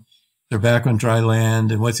 and then they're back on dry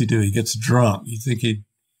land. And what's he do? He gets drunk. You think he'd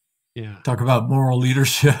talk about moral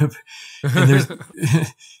leadership? And there's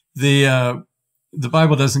the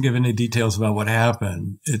Bible doesn't give any details about what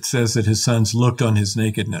happened. It says that his sons looked on his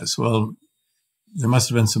nakedness. Well, there must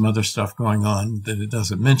have been some other stuff going on that it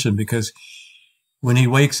doesn't mention, because when he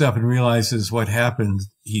wakes up and realizes what happened,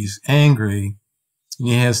 he's angry. And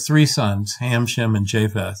he has 3 sons, Ham, Shem, and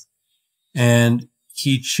Japheth. And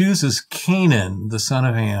he chooses Canaan, the son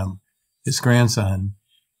of Ham, his grandson,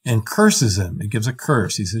 and curses him. He gives a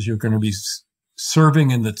curse. He says, you're going to be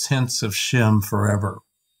serving in the tents of Shem forever.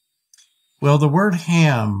 Well, the word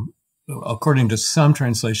Ham, according to some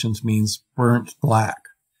translations, means burnt black.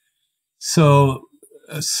 So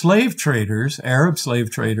slave traders, Arab slave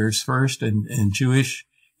traders first, and Jewish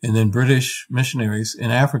and then British missionaries in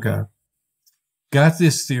Africa got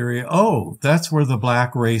this theory, that's where the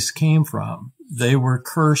black race came from. They were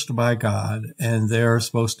cursed by God, and they're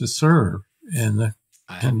supposed to serve. I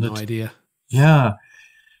had no idea. Yeah.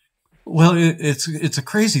 Well, it's a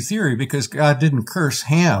crazy theory, because God didn't curse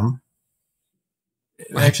Ham.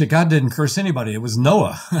 Actually, God didn't curse anybody. It was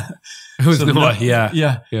Noah. It was Noah,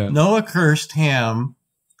 yeah. Noah cursed Ham.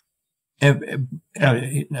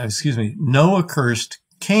 Noah cursed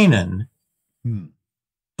Canaan.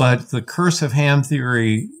 But the curse of Ham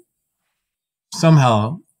theory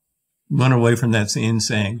somehow went away from that scene,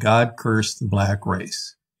 saying God cursed the black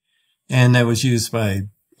race. And that was used by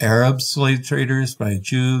Arab slave traders, by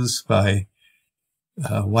Jews, by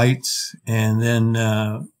whites. And then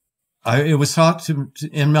it was taught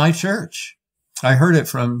in my church. I heard it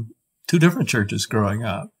from 2 different churches growing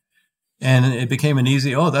up. And it became an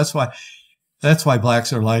easy, that's why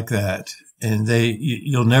blacks are like that. And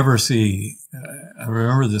you'll never see, I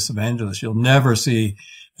remember this evangelist, you'll never see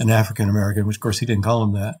an African-American, which of course he didn't call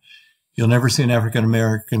him that. You'll never see an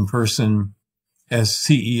African-American person as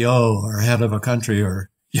CEO or head of a country, or,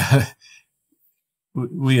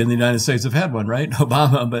 we in the United States have had one, right?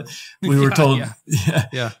 Obama, but we were told,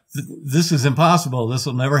 this is impossible. This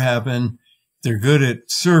will never happen. They're good at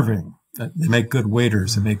serving. They make good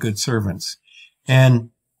waiters. They make good servants. And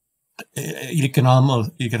you can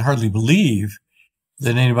hardly believe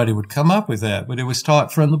that anybody would come up with that, but it was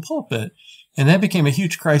taught from the pulpit. And that became a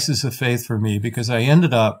huge crisis of faith for me, because I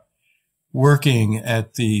ended up working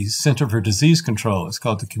at the Center for Disease Control. It's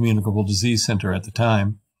called the Communicable Disease Center at the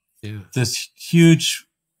time. Yeah. This huge,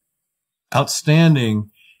 outstanding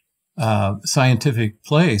scientific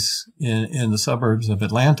place in the suburbs of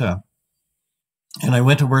Atlanta. And I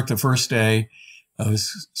went to work the first day. I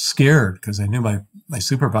was scared, because I knew my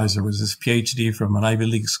supervisor was this PhD from an Ivy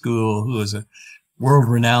League school who was a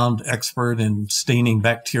world-renowned expert in staining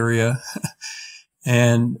bacteria.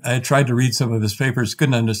 And I tried to read some of his papers,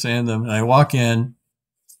 couldn't understand them. And I walk in,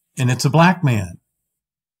 and it's a black man.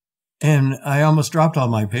 And I almost dropped all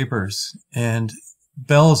my papers, and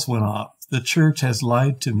bells went off. The church has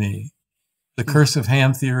lied to me. The curse of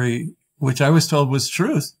Ham theory, which I was told was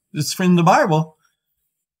truth, it's from the Bible.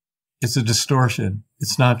 It's a distortion.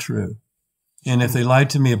 It's not true. And if they lied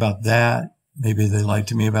to me about that, maybe they lied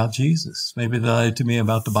to me about Jesus. Maybe they lied to me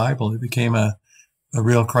about the Bible. It became a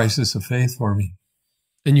real crisis of faith for me.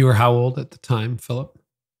 And you were how old at the time, Philip?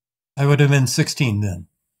 I would have been 16 then.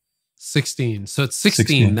 16. So at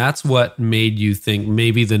 16, that's what made you think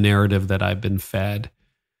maybe the narrative that I've been fed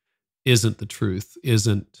isn't the truth,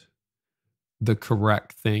 isn't the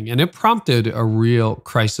correct thing. And it prompted a real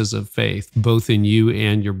crisis of faith, both in you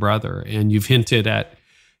and your brother. And you've hinted at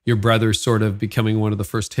your brother sort of becoming one of the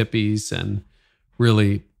first hippies and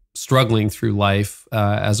really struggling through life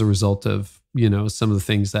as a result of, some of the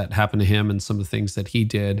things that happened to him and some of the things that he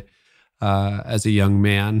did as a young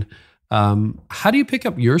man. How do you pick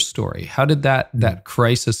up your story? How did that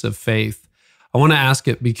crisis of faith? I want to ask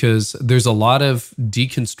it because there's a lot of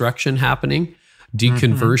deconstruction happening.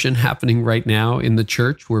 deconversion happening right now in the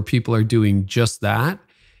church where people are doing just that.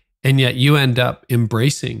 And yet you end up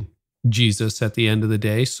embracing Jesus at the end of the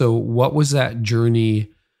day. So what was that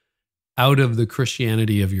journey out of the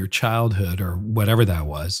Christianity of your childhood, or whatever that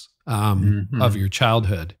was, of your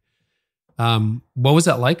childhood? What was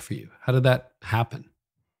that like for you? How did that happen?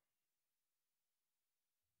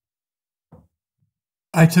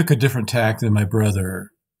 I took a different tack than my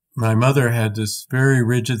brother. My mother had this very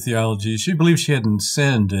rigid theology. She believed she hadn't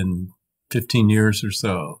sinned in 15 years or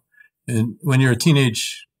so. And when you're a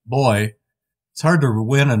teenage boy, it's hard to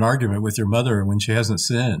win an argument with your mother when she hasn't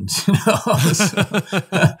sinned.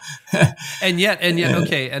 And yet,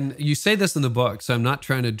 okay. And you say this in the book, so I'm not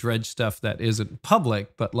trying to dredge stuff that isn't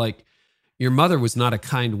public, but like, your mother was not a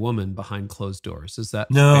kind woman behind closed doors. Is that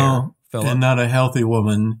fair, Philip? And not a healthy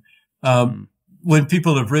woman. When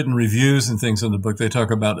people have written reviews and things in the book, they talk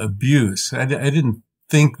about abuse. I didn't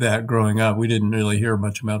think that growing up. We didn't really hear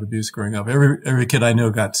much about abuse growing up. Every kid I know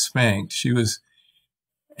got spanked. She was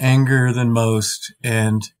angrier than most,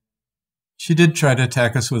 and she did try to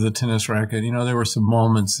attack us with a tennis racket. You know, there were some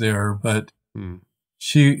moments there, but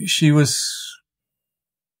she was,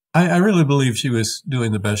 I really believe she was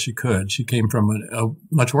doing the best she could. She came from a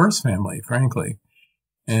much worse family, frankly,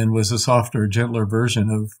 and was a softer, gentler version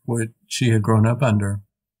of what she had grown up under.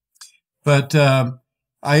 But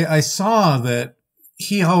I saw that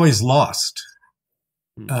he always lost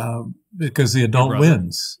because the adult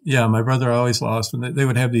wins. Yeah, my brother always lost. And they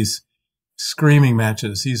would have these screaming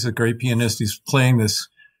matches. He's a great pianist. He's playing this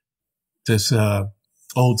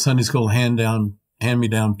old Sunday school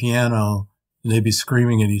hand-me-down piano, and they'd be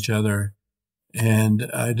screaming at each other. And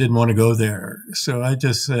I didn't want to go there. So I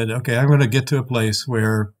just said, okay, I'm going to get to a place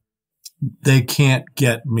where they can't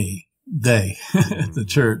get me. They, the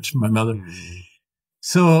church, my mother.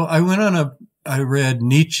 So I went on I read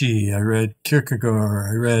Nietzsche, I read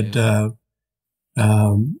Kierkegaard, I read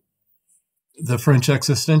the French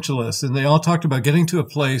existentialists, and they all talked about getting to a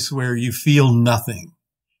place where you feel nothing.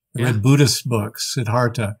 I read Buddhist books,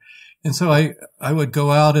 Siddhartha. And so I would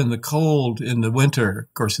go out in the cold in the winter.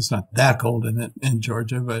 Of course, it's not that cold in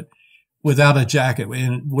Georgia, but without a jacket,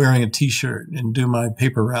 wearing a t-shirt, and do my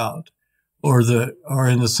paper route. Or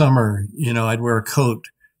in the summer, you know, I'd wear a coat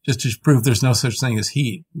just to prove there's no such thing as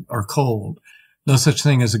heat or cold. No such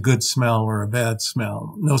thing as a good smell or a bad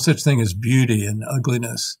smell. No such thing as beauty and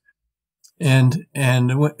ugliness. And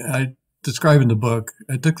what I describe in the book,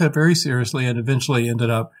 I took that very seriously, and eventually ended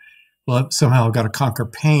up, well, somehow I got to conquer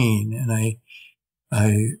pain. And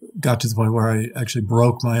I got to the point where I actually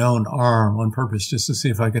broke my own arm on purpose just to see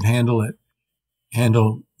if I could handle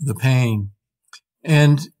the pain.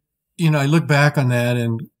 And, you know, I look back on that,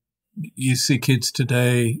 and you see kids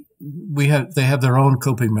today, they have their own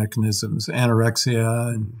coping mechanisms,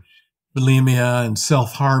 anorexia and bulimia and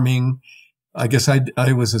self-harming. I guess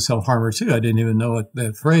I was a self-harmer too. I didn't even know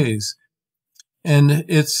that phrase. And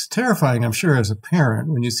it's terrifying, I'm sure, as a parent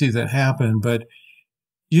when you see that happen. But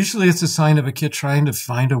usually it's a sign of a kid trying to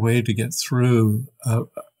find a way to get through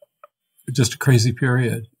just a crazy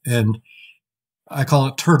period. And I call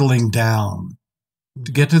it turtling down,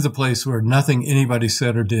 to get to the place where nothing anybody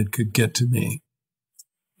said or did could get to me.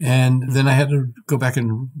 And then I had to go back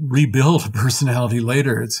and rebuild a personality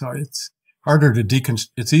later. It's harder to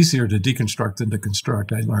it's easier to deconstruct than to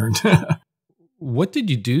construct, I learned. What did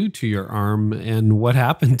you do to your arm, and what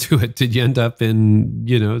happened to it? Did you end up in,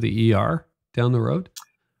 you know, the ER down the road?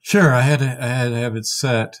 Sure. I had to have it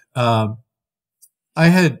set. I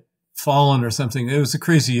had fallen or something. It was a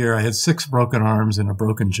crazy year. I had 6 broken arms and a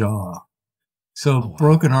broken jaw. So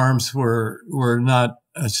broken arms were not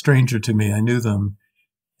a stranger to me. I knew them.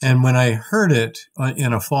 And when I heard it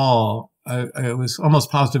in a fall, I was almost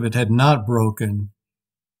positive it had not broken,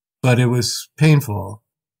 but it was painful.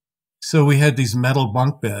 So we had these metal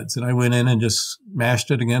bunk beds, and I went in and just smashed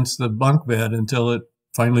it against the bunk bed until it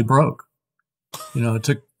finally broke. You know, it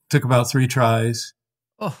took about 3 tries.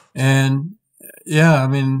 Oh. And yeah, I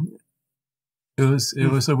mean, it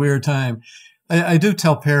was a weird time. I do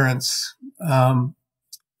tell parents, don't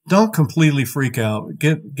completely freak out.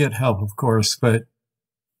 Get help, of course, but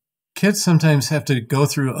kids sometimes have to go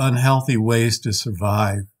through unhealthy ways to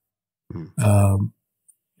survive. And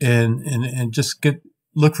just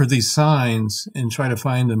look for these signs and try to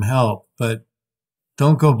find them help, but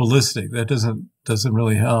don't go ballistic. That doesn't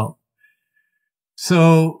really help.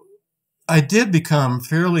 So I did become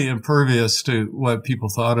fairly impervious to what people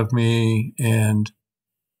thought of me, and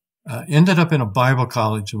ended up in a Bible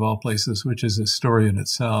college of all places, which is a story in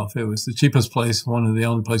itself. It was the cheapest place, one of the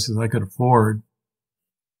only places I could afford.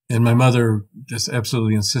 And my mother just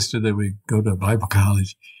absolutely insisted that we go to Bible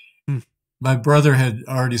college. my brother had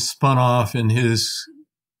already spun off in his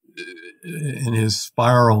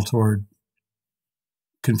spiral toward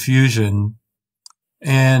confusion.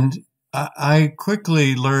 And I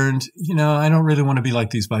quickly learned, I don't really want to be like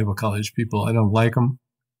these Bible college people. I don't like them.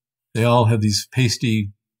 They all have these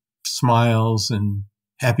pasty smiles and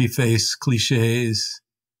happy face cliches.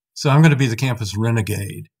 So I'm going to be the campus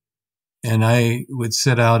renegade. And I would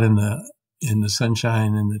sit out in the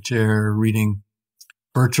sunshine in the chair reading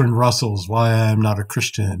Bertrand Russell's Why I Am Not a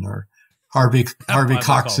Christian, or Harvey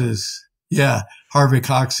Cox's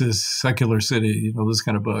Secular City, those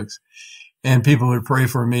kind of books. And people would pray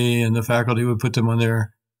for me, and the faculty would put them on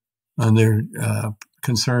their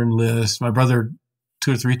concern list. My brother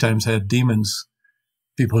 2 or 3 times had demons.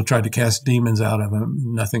 People had tried to cast demons out of him.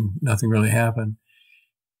 Nothing really happened.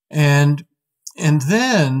 And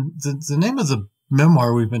then the name of the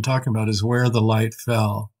memoir we've been talking about is Where the Light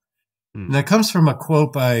Fell. And that comes from a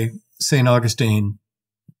quote by St. Augustine,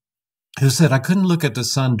 who said, I couldn't look at the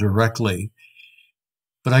sun directly,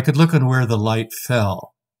 but I could look on where the light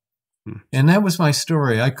fell. And that was my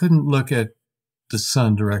story. I couldn't look at the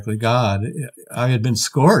sun directly. God, I had been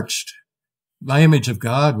scorched. My image of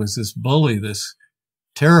God was this bully, this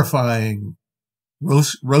terrifying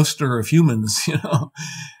roaster of humans,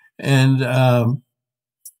 And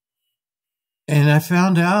I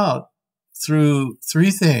found out through 3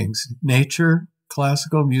 things: nature,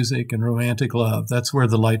 classical music, and romantic love. That's where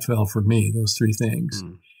the light fell for me, those 3 things.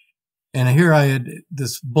 And here I had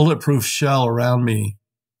this bulletproof shell around me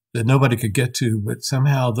that nobody could get to, but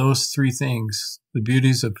somehow those 3 things, the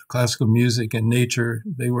beauties of classical music and nature,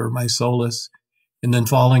 they were my solace. And then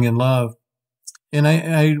falling in love. And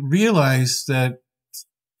I realized that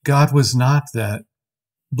God was not that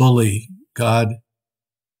bully. God,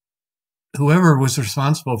 whoever was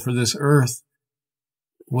responsible for this earth,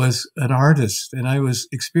 was an artist, and I was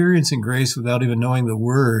experiencing grace without even knowing the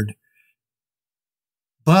word.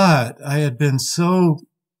 But I had been so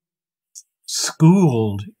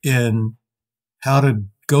schooled in how to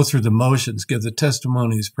go through the motions, give the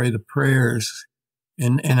testimonies, pray the prayers,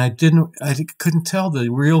 and I couldn't tell the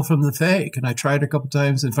real from the fake. And I tried a couple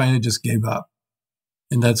times and finally just gave up.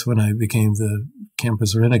 And that's when I became the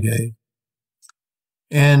campus renegade.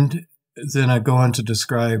 And then I go on to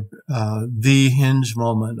describe the hinge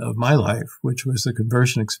moment of my life, which was the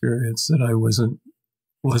conversion experience that I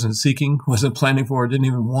wasn't seeking, wasn't planning for, didn't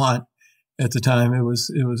even want at the time. It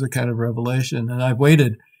was a kind of revelation. And I've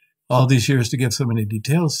waited all these years to give so many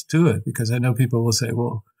details to it because I know people will say,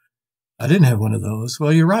 well, I didn't have one of those.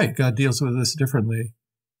 Well, you're right. God deals with us differently.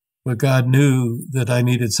 But God knew that I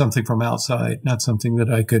needed something from outside, not something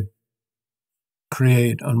that I could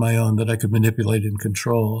create on my own, that I could manipulate and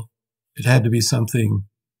control. It had to be something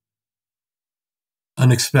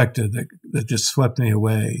unexpected that just swept me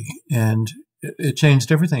away. And it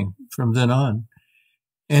changed everything from then on.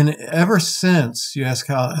 And ever since, you ask,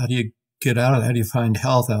 how do you get out of that? How do you find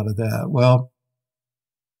health out of that? Well,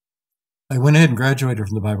 I went ahead and graduated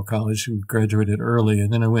from the Bible college. We graduated early,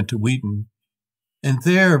 and then I went to Wheaton. And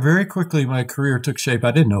there, very quickly, my career took shape.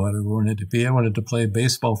 I didn't know what I wanted to be. I wanted to play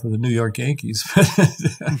baseball for the New York Yankees.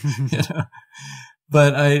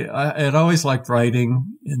 But I had always liked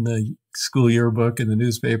writing in the school yearbook and the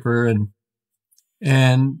newspaper,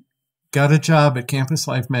 and got a job at Campus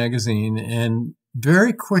Life magazine, and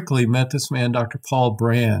very quickly met this man, Dr. Paul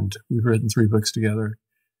Brand. We've written 3 books together,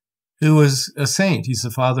 who was a saint. He's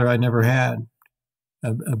the father I never had,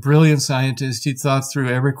 a brilliant scientist. He thought through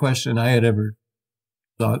every question I had ever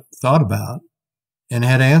thought about and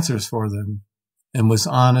had answers for them, and was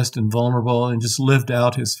honest and vulnerable and just lived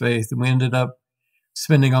out his faith. And we ended up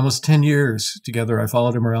spending almost 10 years together. I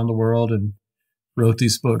followed him around the world and wrote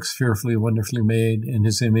these books, Fearfully, Wonderfully Made, in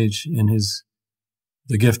his image, in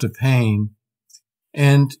The Gift of Pain.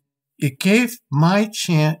 And it gave my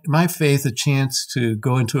faith a chance to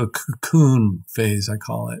go into a cocoon phase, I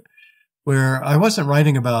call it, where I wasn't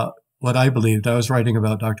writing about what I believed. I was writing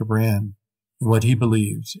about Dr. Brand and what he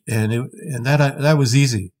believed. And that was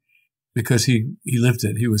easy because he lived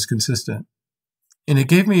it. He was consistent. And it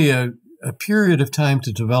gave me a period of time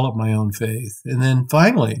to develop my own faith. And then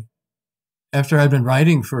finally, after I'd been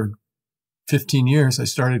writing for 15 years, I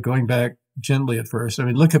started going back gently at first. I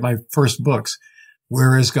mean, look at my first books.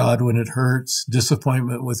 Where is God When It Hurts?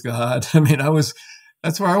 Disappointment with God. I mean,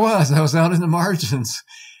 that's where I was. I was out in the margins.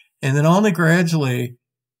 And then only gradually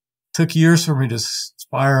took years for me to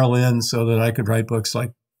spiral in so that I could write books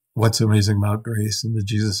like What's Amazing About Grace and The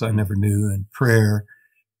Jesus I Never Knew and Prayer.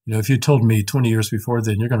 You know, if you told me 20 years before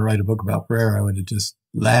then, you're going to write a book about prayer, I would have just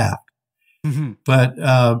laughed. Mm-hmm. But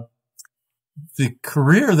the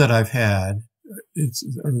career that I've had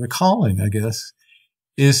or the calling, I guess,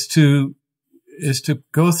 is to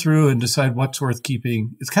go through and decide what's worth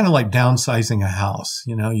keeping. It's kind of like downsizing a house.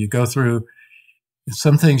 You go through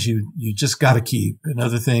some things you just got to keep, and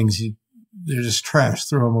other things they're just trash,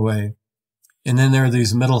 throw them away. And then there are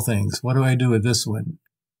these middle things. What do I do with this one?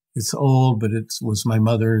 It's old, but it was my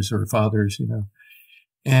mother's or father's,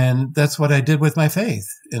 And that's what I did with my faith.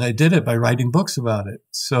 And I did it by writing books about it.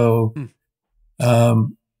 So,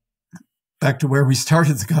 back to where we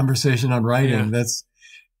started the conversation on writing, that's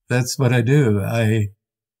what I do. I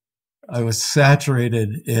was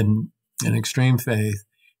saturated in extreme faith.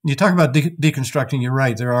 You talk about deconstructing, you're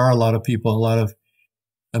right. There are a lot of people, a lot of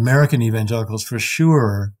American evangelicals for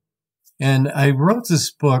sure. And I wrote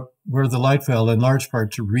this book, Where the Light Fell, in large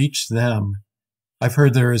part to reach them. I've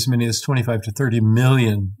heard there are as many as 25 to 30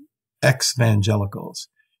 million exvangelicals.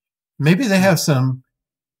 Maybe they have some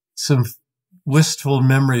wistful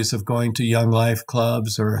memories of going to Young Life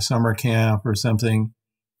clubs or a summer camp or something,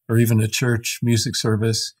 or even a church music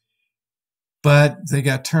service. But they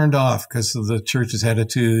got turned off because of the church's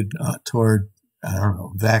attitude toward, I don't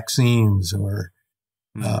know, vaccines or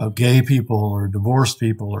gay people or divorced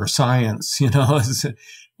people or science. A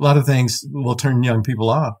lot of things will turn young people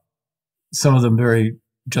off, some of them very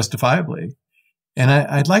justifiably. And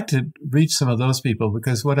I'd like to reach some of those people,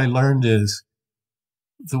 because what I learned is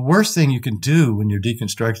the worst thing you can do when you're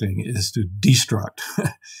deconstructing is to destruct,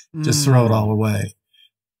 just throw it all away.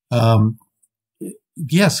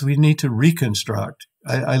 Yes, we need to reconstruct.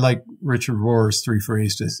 I like Richard Rohr's 3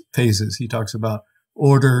 phases. He talks about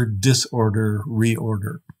order, disorder,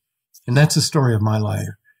 reorder. And that's the story of my life.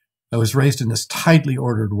 I was raised in this tightly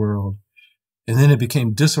ordered world. And then it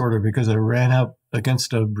became disorder because I ran up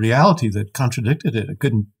against a reality that contradicted it. It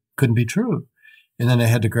couldn't be true. And then I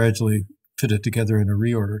had to gradually fit it together in a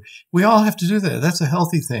reorder. We all have to do that. That's a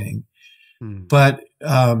healthy thing. But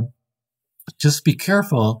just be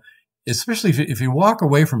careful, especially if you walk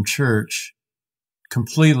away from church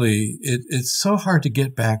completely. It's so hard to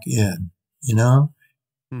get back in,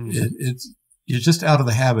 You're just out of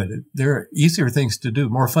the habit. There are easier things to do,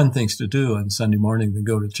 more fun things to do on Sunday morning than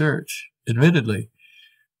go to church, admittedly.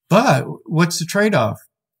 But what's the trade-off?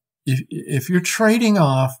 If you're trading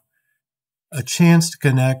off a chance to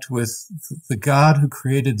connect with the God who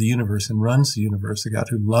created the universe and runs the universe, the God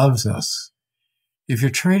who loves us, if you're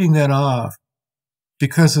trading that off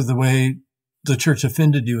because of the way the church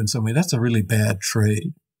offended you in some way, that's a really bad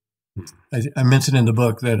trade. I mentioned in the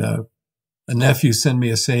book that a nephew sent me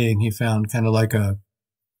a saying he found, kind of like a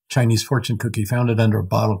Chinese fortune cookie, found it under a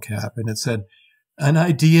bottle cap, and it said, "An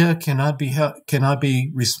idea cannot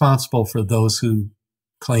be responsible for those who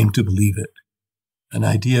claim to believe it. An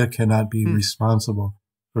idea cannot be responsible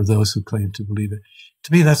for those who claim to believe it."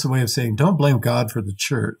 To me, that's a way of saying, don't blame God for the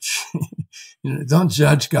church. Don't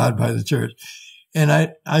judge God by the church. And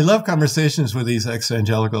I love conversations with these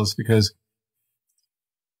ex-evangelicals, because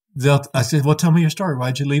I said, well, tell me your story.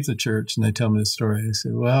 Why'd you leave the church? And they tell me the story. I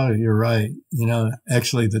said, well, you're right.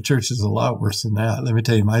 Actually, the church is a lot worse than that. Let me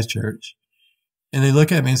tell you my church. And they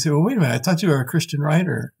look at me and say, well, wait a minute. I thought you were a Christian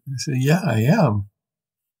writer. I said, yeah, I am.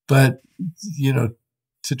 But,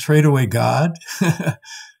 to trade away God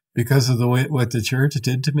because of what the church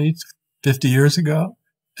did to me 50 years ago,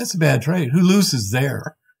 that's a bad trade. Who loses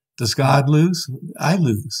there? Does God lose? I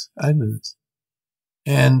lose.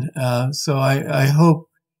 And so I hope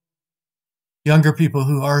younger people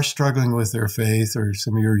who are struggling with their faith, or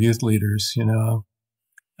some of your youth leaders, will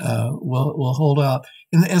hold out.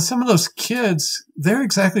 And some of those kids, they're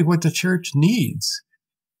exactly what the church needs.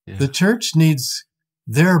 Yeah. The church needs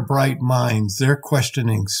their bright minds, their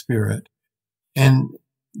questioning spirit. And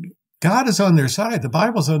God is on their side. The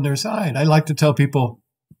Bible's on their side. I like to tell people,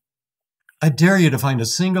 I dare you to find a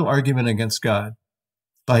single argument against God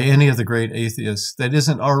by any of the great atheists that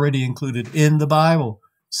isn't already included in the Bible.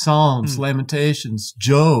 Psalms, Lamentations,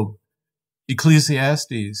 Job,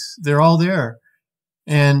 Ecclesiastes, they're all there.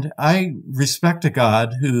 And I respect a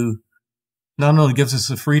God who not only gives us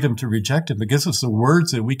the freedom to reject him, but gives us the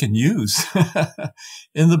words that we can use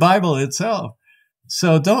in the Bible itself.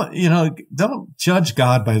 So don't judge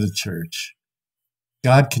God by the church.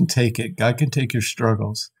 God can take it. God can take your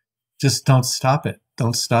struggles. Just don't stop it.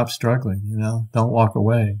 Don't stop struggling, don't walk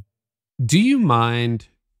away. Do you mind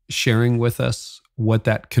sharing with us what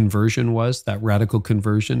that conversion was, that radical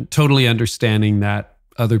conversion? Totally understanding that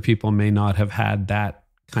other people may not have had that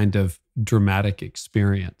kind of dramatic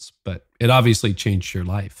experience, but it obviously changed your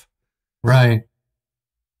life. Right.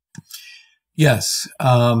 Yes.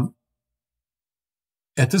 At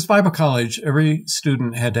this Bible college, every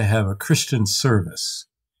student had to have a Christian service,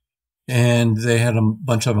 and they had a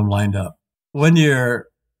bunch of them lined up. one year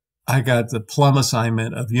I got the plum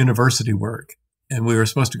assignment of university work, and we were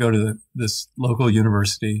supposed to go to this local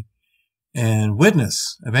university and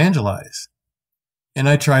witness, evangelize. And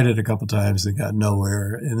I tried it a couple times and got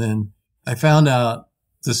nowhere. And then I found out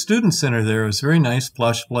the student center there was a very nice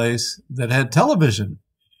plush place that had television.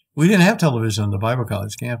 We didn't have television on the Bible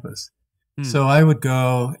college campus. So I would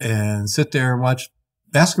go and sit there and watch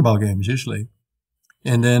basketball games usually,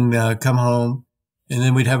 and then come home. And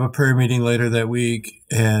then we'd have a prayer meeting later that week.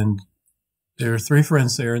 And there were 3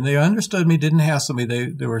 friends there, and they understood me, didn't hassle me.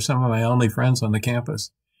 They were some of my only friends on the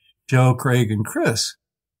campus, Joe, Craig, and Chris.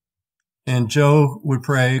 And Joe would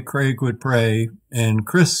pray, Craig would pray, and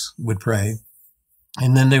Chris would pray.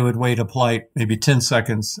 And then they would wait a polite, maybe 10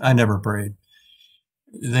 seconds. I never prayed.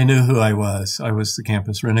 They knew who I was. I was the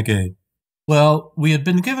campus renegade. Well, we had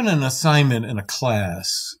been given an assignment in a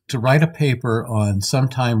class to write a paper on some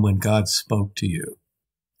time when God spoke to you.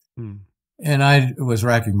 And I was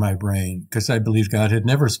racking my brain because I believed God had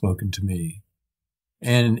never spoken to me.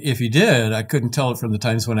 And if he did, I couldn't tell it from the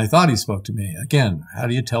times when I thought he spoke to me. Again, how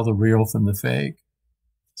do you tell the real from the fake?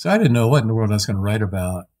 So I didn't know what in the world I was going to write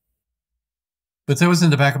about. But that was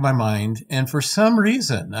in the back of my mind. And for some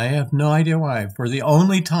reason, I have no idea why, for the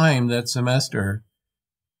only time that semester,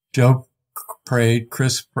 Joe prayed,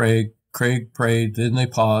 Chris prayed, Craig prayed, then they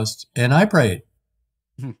paused, and I prayed.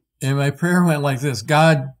 And my prayer went like this: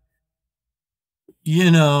 God,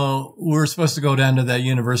 you know, we're supposed to go down to that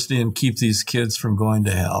university and keep these kids from going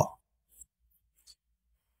to hell.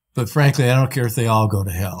 But frankly, I don't care if they all go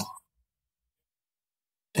to hell.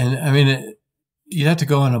 And I mean, you'd have to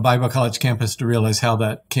go on a Bible college campus to realize how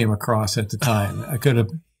that came across at the time. I could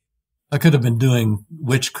have been doing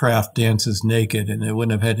witchcraft dances naked, and it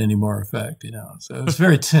wouldn't have had any more effect, you know. So it was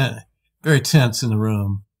very tense in the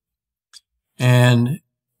room. And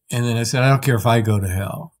then I said, I don't care if I go to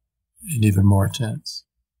hell. And even more tense.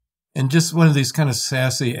 And just one of these kind of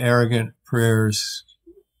sassy, arrogant prayers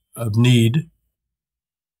of need.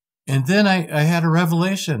 And then I had a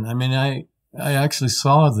revelation. I mean, I actually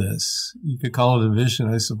saw this. You could call it a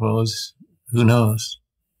vision, I suppose. Who knows?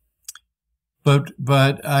 But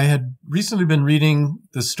I had recently been reading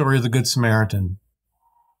the story of the Good Samaritan.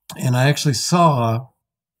 And I actually saw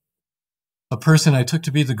a person I took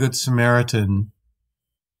to be the Good Samaritan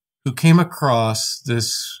who came across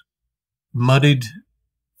this muddied,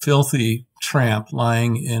 filthy tramp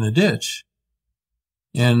lying in a ditch.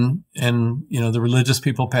 And, you know, the religious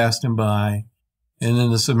people passed him by. And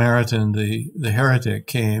then the Samaritan, the heretic,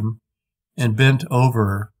 came and bent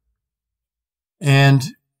over. And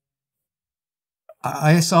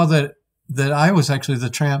I saw that I was actually the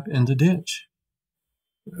tramp in the ditch.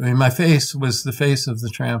 I mean, my face was the face of the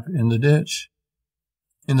tramp in the ditch.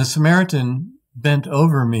 And the Samaritan bent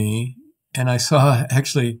over me, and I saw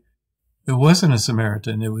actually, it wasn't a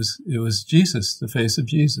Samaritan. It was Jesus, the face of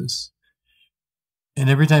Jesus. And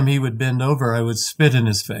every time he would bend over, I would spit in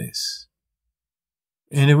his face.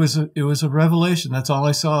 And it was a revelation. That's all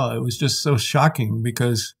I saw. It was just so shocking,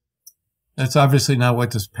 because that's obviously not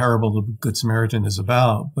what this parable of the Good Samaritan is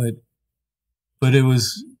about, but it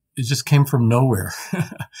just came from nowhere.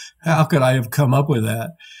 How could I have come up with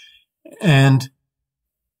that? And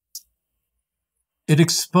it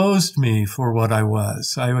exposed me for what I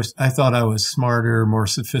was. I thought I was smarter, more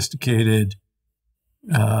sophisticated,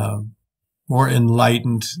 more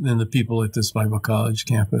enlightened than the people at this Bible college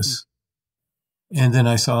campus. And then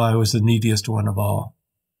I saw I was the neediest one of all.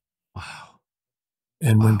 Wow.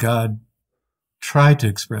 And when God tried to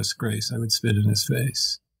express grace, I would spit in his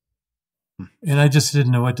face. And I just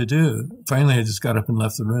didn't know what to do. Finally, I just got up and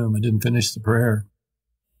left the room. I didn't finish the prayer.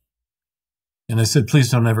 And I said,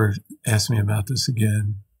 please don't ever ask me about this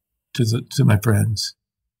again to my friends.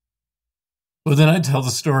 Well, then I'd tell the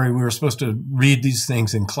story. We were supposed to read these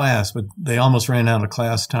things in class, but they almost ran out of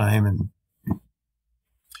class time. And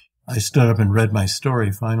I stood up and read my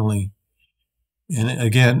story finally. And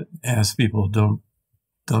again, asked people, don't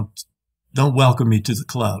welcome me to the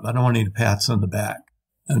club. I don't want any pats on the back.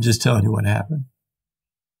 I'm just telling you what happened.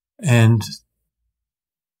 And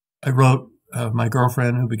I wrote my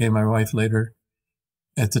girlfriend, who became my wife later,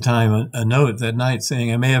 at the time, a note that night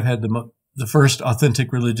saying, I may have had the first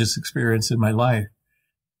authentic religious experience in my life,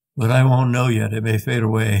 but I won't know yet. It may fade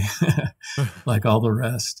away like all the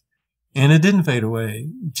rest. And it didn't fade away.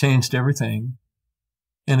 It changed everything.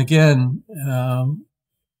 And again,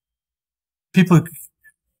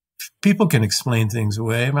 people can explain things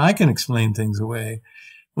away. I mean, I can explain things away.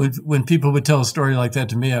 When people would tell a story like that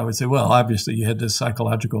to me, I would say, well, obviously you had this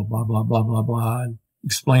psychological blah, blah, blah, blah, blah, and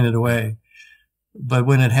explain it away. But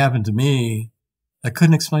when it happened to me, I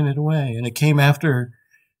couldn't explain it away. And it came after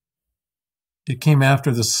it came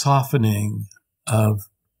after the softening of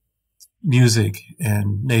music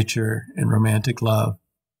and nature and romantic love.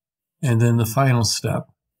 And then the final step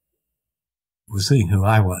was seeing who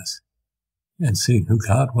I was and seeing who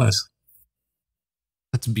God was.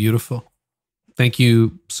 That's beautiful. Thank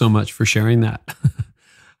you so much for sharing that.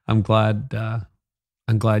 I'm glad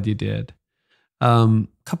you did.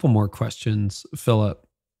 Couple more questions, Philip.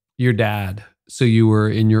 Your dad. So you were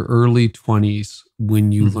in your early 20s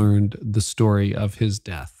when you learned the story of his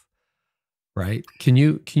death, right? Can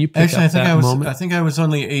you pick Actually, up that moment? I think I was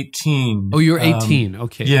only 18. Oh, you were 18.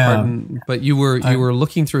 Okay. Yeah. Pardon. But you were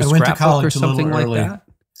looking through a scrapbook or something like that?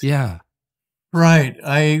 Yeah. Right.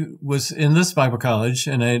 I was in this Bible college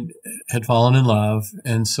and I had fallen in love.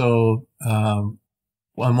 And so, on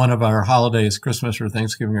one of our holidays, Christmas or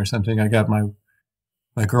Thanksgiving or something, I got my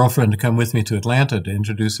girlfriend to come with me to Atlanta to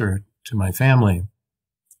introduce her to my family.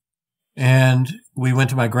 And we went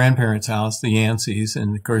to my grandparents' house, the Yanceys.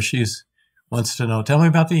 And of course, she wants to know, tell me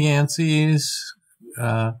about the Yanceys.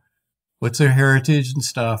 What's their heritage and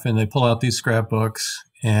stuff? And they pull out these scrapbooks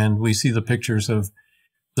and we see the pictures of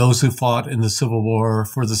those who fought in the Civil War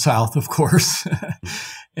for the South, of course,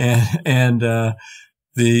 and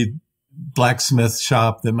the blacksmith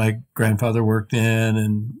shop that my grandfather worked in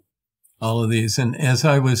and all of these. And as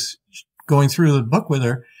I was going through the book with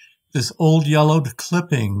her, this old yellowed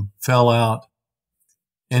clipping fell out.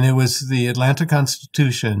 And it was the Atlanta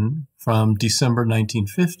Constitution from December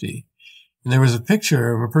 1950. And there was a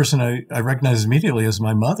picture of a person I recognized immediately as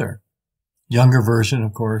my mother, younger version,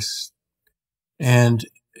 of course. And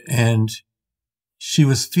she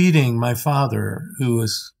was feeding my father, who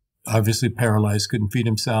was obviously paralyzed, couldn't feed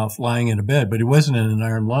himself, lying in a bed, but he wasn't in an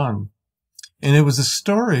iron lung. And it was a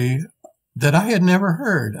story that I had never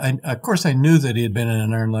heard. Of course, I knew that he had been in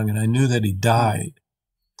an iron lung and I knew that he died.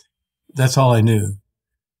 That's all I knew.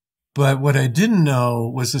 But what I didn't know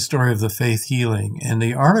was the story of the faith healing. And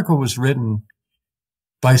the article was written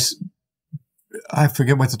by, I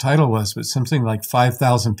forget what the title was, but something like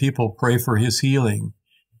 5,000 people pray for his healing.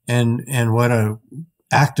 And what a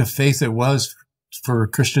act of faith it was for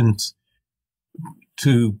Christians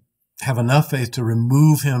to have enough faith to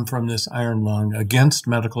remove him from this iron lung against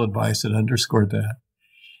medical advice that underscored that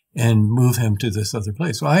and move him to this other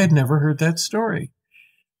place. So I had never heard that story.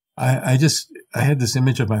 I had this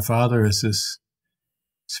image of my father as this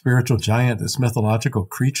spiritual giant, this mythological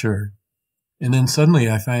creature. And then suddenly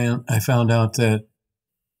I found out that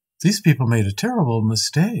these people made a terrible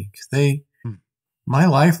mistake. My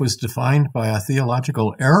life was defined by a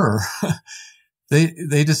theological error.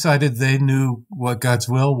 They decided they knew what God's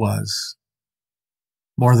will was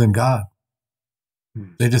more than God.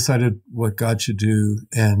 They decided what God should do.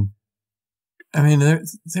 And I mean,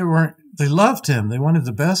 they loved him. They wanted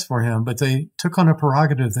the best for him, but they took on a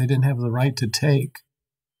prerogative they didn't have the right to take.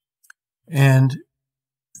 And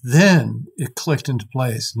then it clicked into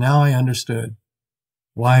place. Now I understood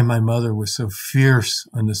why my mother was so fierce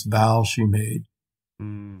on this vow she made.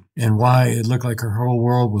 And why it looked like her whole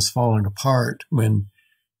world was falling apart when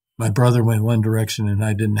my brother went one direction and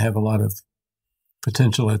I didn't have a lot of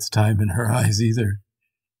potential at the time in her eyes either.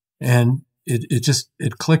 And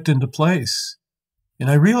it clicked into place. And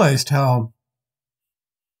I realized how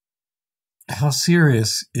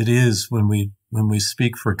serious it is when we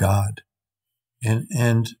speak for God.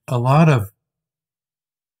 And a lot of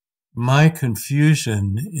my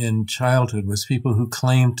confusion in childhood was people who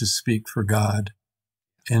claimed to speak for God.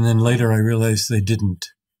 And then later I realized they didn't.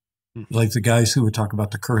 Like the guys who would talk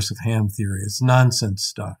about the curse of Ham theory. It's nonsense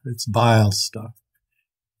stuff. It's vile stuff.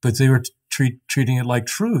 But they were treating it like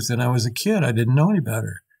truth. And I was a kid. I didn't know any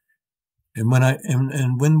better. And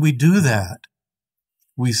when we do that,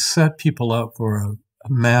 we set people up for a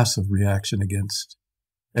massive reaction against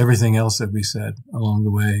everything else that we said along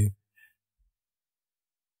the way.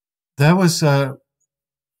 That was a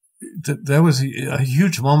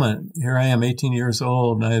huge moment. Here I am, 18 years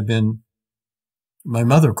old, and my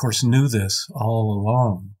mother, of course, knew this all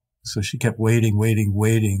along. So she kept waiting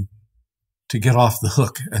to get off the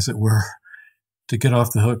hook, as it were, to get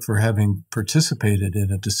off the hook for having participated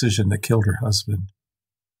in a decision that killed her husband.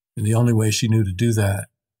 And the only way she knew to do that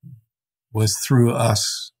was through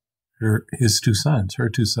us, her two sons.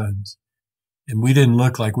 And we didn't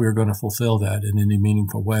look like we were going to fulfill that in any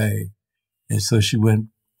meaningful way. And so she went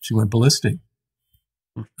ballistic,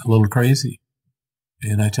 a little crazy.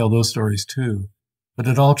 And I tell those stories too. But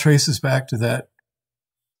it all traces back to that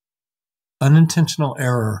unintentional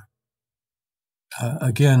error.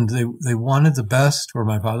 Again, they wanted the best for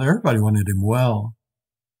my father. Everybody wanted him well,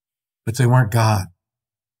 but they weren't God.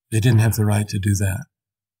 They didn't have the right to do that.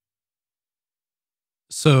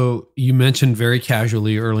 So you mentioned very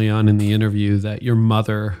casually early on in the interview that your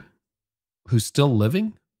mother, who's still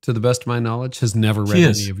living, to the best of my knowledge, has never read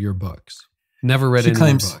any of your books. Never read any of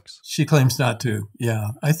your books. She claims not to. Yeah.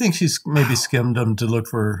 I think she's maybe skimmed them to look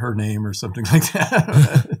for her name or something like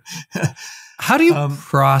that. How do you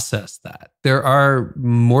process that? There are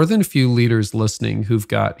more than a few leaders listening who've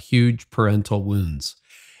got huge parental wounds.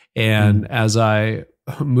 And as I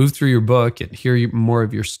move through your book and hear more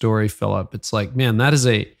of your story, Philip, it's like, man, that is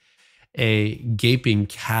a gaping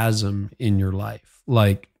chasm in your life.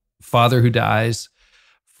 Like father who dies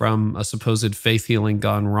from a supposed faith healing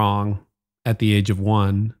gone wrong at the age of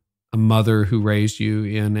 1, a mother who raised you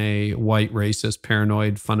in a white racist,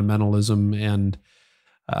 paranoid fundamentalism and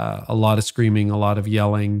a lot of screaming, a lot of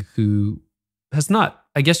yelling, who has not,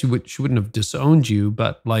 I guess she wouldn't have disowned you,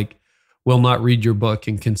 but like will not read your book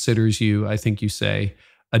and considers you, I think you say,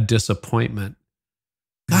 a disappointment.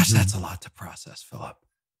 Gosh, that's a lot to process, Philip.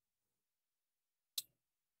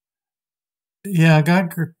 Yeah,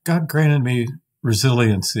 God granted me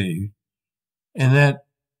resiliency. And that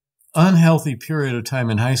unhealthy period of time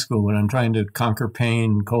in high school when I'm trying to conquer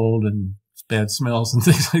pain and cold and bad smells and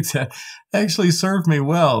things like that actually served me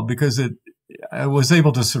well because I was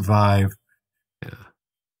able to survive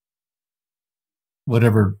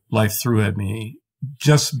whatever life threw at me,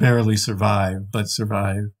 just barely survive, but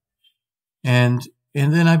survive. And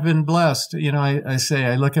then I've been blessed. You know, I say,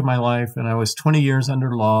 I look at my life and I was 20 years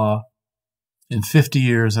under law and 50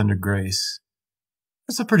 years under grace.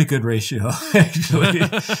 That's a pretty good ratio, actually,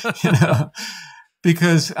 you know,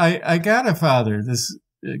 because I got a father,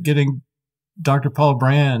 getting Dr. Paul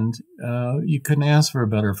Brand, you couldn't ask for a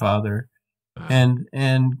better father. And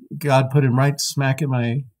God put him right smack in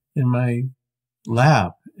my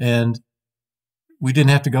lap. And we didn't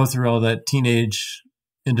have to go through all that teenage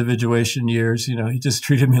individuation years. You know, he just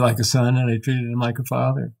treated me like a son and I treated him like a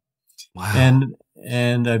father. Wow.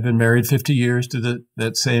 And I've been married 50 years to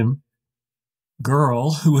that same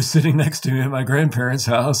girl who was sitting next to me at my grandparents'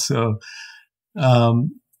 house. So, how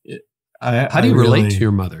do you relate to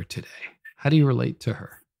your mother today? How do you relate to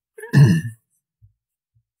her?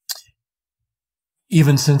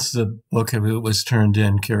 Even since the book was turned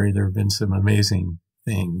in, Carey, there have been some amazing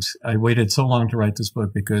things. I waited so long to write this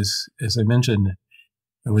book because, as I mentioned,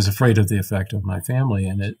 I was afraid of the effect of my family.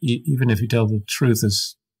 And even if you tell the truth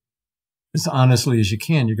as honestly as you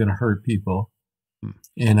can, you're going to hurt people.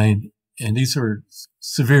 And these are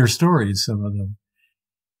severe stories, some of them.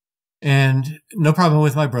 And no problem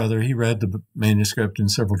with my brother. He read the manuscript in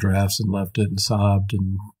several drafts and left it and sobbed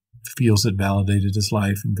and feels it validated his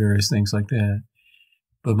life and various things like that.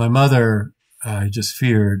 But my mother, I just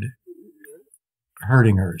feared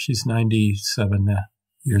hurting her. She's 97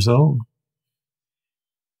 years old.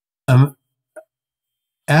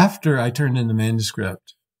 After I turned in the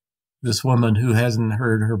manuscript, this woman who hasn't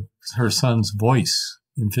heard her son's voice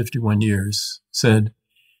in 51 years said,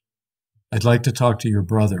 "I'd like to talk to your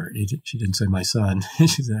brother." She didn't say my son. She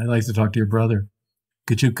said, "I'd like to talk to your brother.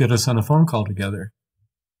 Could you get us on a phone call together?"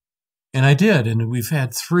 And I did. And we've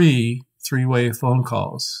had three-way phone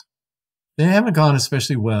calls. They haven't gone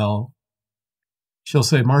especially well. She'll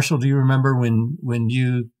say, "Marshall, do you remember when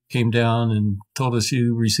you came down and told us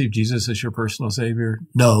you received Jesus as your personal savior?"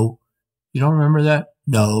 "No." "You don't remember that?"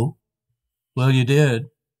 "No." "Well, you did."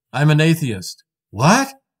 "I'm an atheist."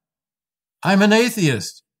 "What?" "I'm an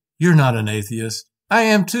atheist." "You're not an atheist." "I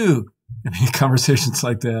am too." I mean, conversations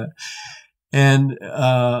like that. And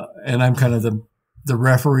I'm kind of the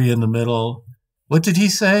referee in the middle. "What did he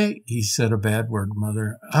say?" "He said a bad word,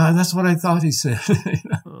 Mother." That's what I thought he said."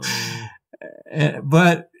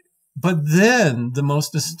 But then the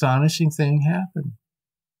most astonishing thing happened.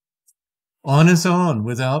 On his own,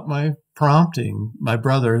 without my prompting, my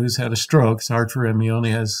brother, who's had a stroke, it's hard for him. He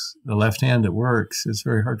only has the left hand that works. It's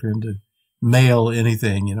very hard for him to mail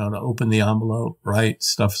anything, you know, to open the envelope, write,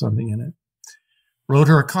 stuff something in it. Wrote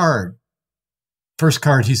her a card. First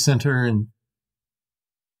card he sent her in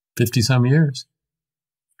 50-some years.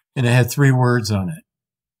 And it had 3 words on it.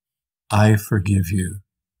 "I forgive you."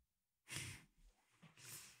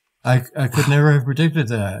 I could never have predicted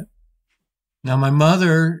that. Now, my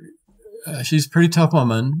mother, she's a pretty tough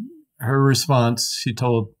woman. Her response, she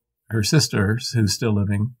told her sister, who's still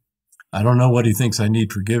living, "I don't know what he thinks I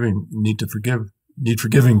need forgiving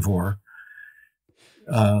for."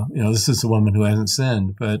 You know, this is a woman who hasn't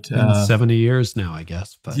sinned, but 70 years now, I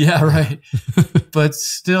guess. But yeah, right. But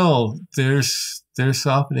still, they're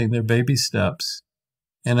softening, their baby steps,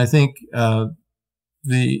 and I think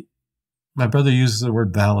my brother uses the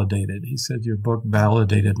word validated. He said, "Your book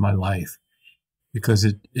validated my life," because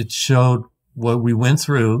it showed what we went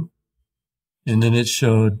through And then it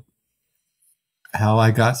showed how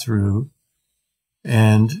I got through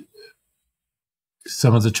and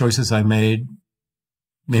some of the choices I made.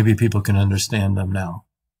 Maybe people can understand them now.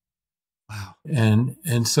 Wow.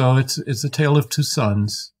 And so it's a tale of two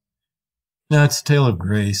sons. Now it's a tale of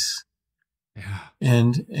grace. Yeah.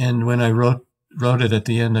 And when I wrote it at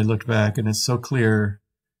the end, I looked back and it's so clear.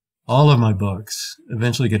 All of my books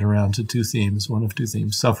eventually get around to two themes, one of two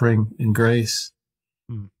themes, suffering and grace.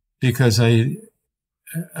 Because I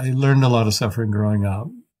learned a lot of suffering growing up.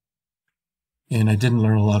 And I didn't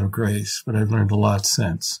learn a lot of grace, but I've learned a lot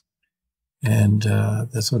since. And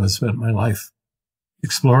that's what I spent my life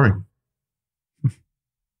exploring.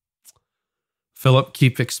 Philip,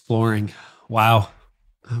 keep exploring. Wow.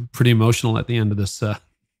 I'm pretty emotional at the end of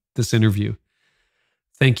this interview.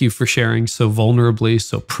 Thank you for sharing so vulnerably,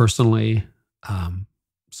 so personally,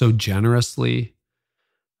 so generously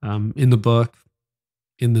in the book,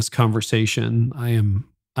 in this conversation.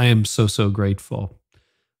 I am so grateful.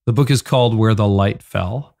 The book is called Where the Light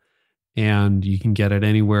Fell, and you can get it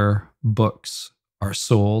anywhere books are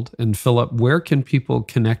sold. And Philip, where can people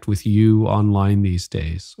connect with you online these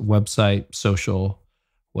days? Website, social,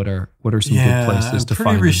 what are some good places to find?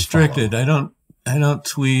 I'm pretty restricted. I don't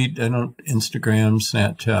tweet, I don't Instagram,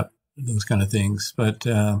 Snapchat, those kind of things. But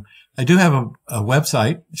I do have a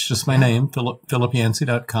website. It's just my name,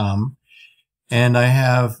 philipyancey.com. And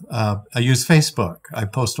I use Facebook. I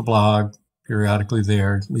post a blog periodically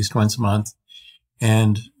there, at least once a month,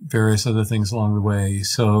 and various other things along the way.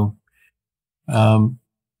 So I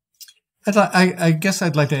guess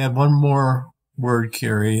I'd like to add one more word,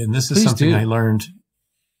 Carey, and this is Please something do. I learned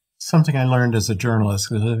as a journalist,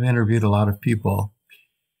 because I've interviewed a lot of people.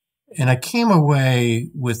 And I came away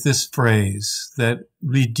with this phrase that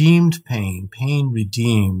redeemed pain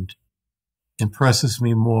redeemed, impresses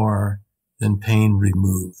me more than pain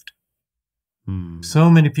removed. So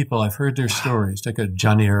many people, I've heard their stories, like a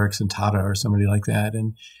Johnny Erickson Tata or somebody like that.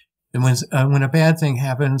 And when a bad thing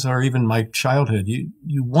happens, or even my childhood,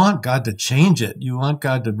 you want God to change it. You want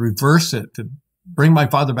God to reverse it, to bring my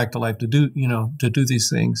father back to life, to do these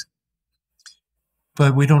things.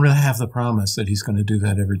 But we don't really have the promise that he's going to do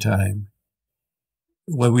that every time.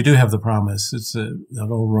 Well, we do have the promise. It's that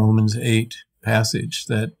old Romans 8 passage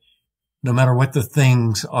that no matter what the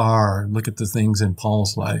things are, look at the things in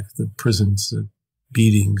Paul's life, the prisons, the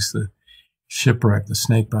beatings, the shipwreck, the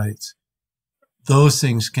snake bites. Those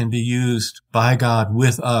things can be used by God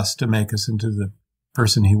with us to make us into the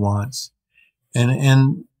person he wants.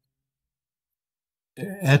 And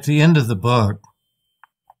at the end of the book,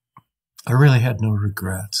 I really had no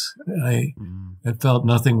regrets. I felt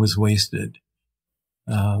nothing was wasted.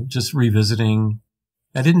 Just revisiting,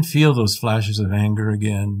 I didn't feel those flashes of anger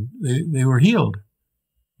again. They were healed.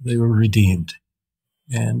 They were redeemed.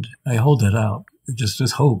 And I hold that out just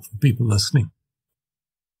as hope for people listening.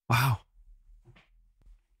 Wow.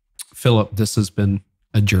 Philip, this has been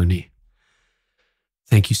a journey.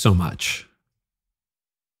 Thank you so much.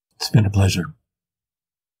 It's been a pleasure.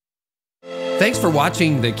 Thanks for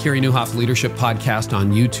watching the Carey Nieuwhof Leadership Podcast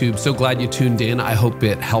on YouTube. So glad you tuned in. I hope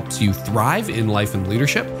it helps you thrive in life and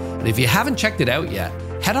leadership. And if you haven't checked it out yet,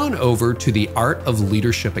 head on over to the Art of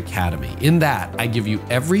Leadership Academy. In that, I give you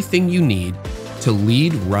everything you need to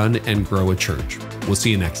lead, run, and grow a church. We'll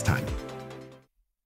see you next time.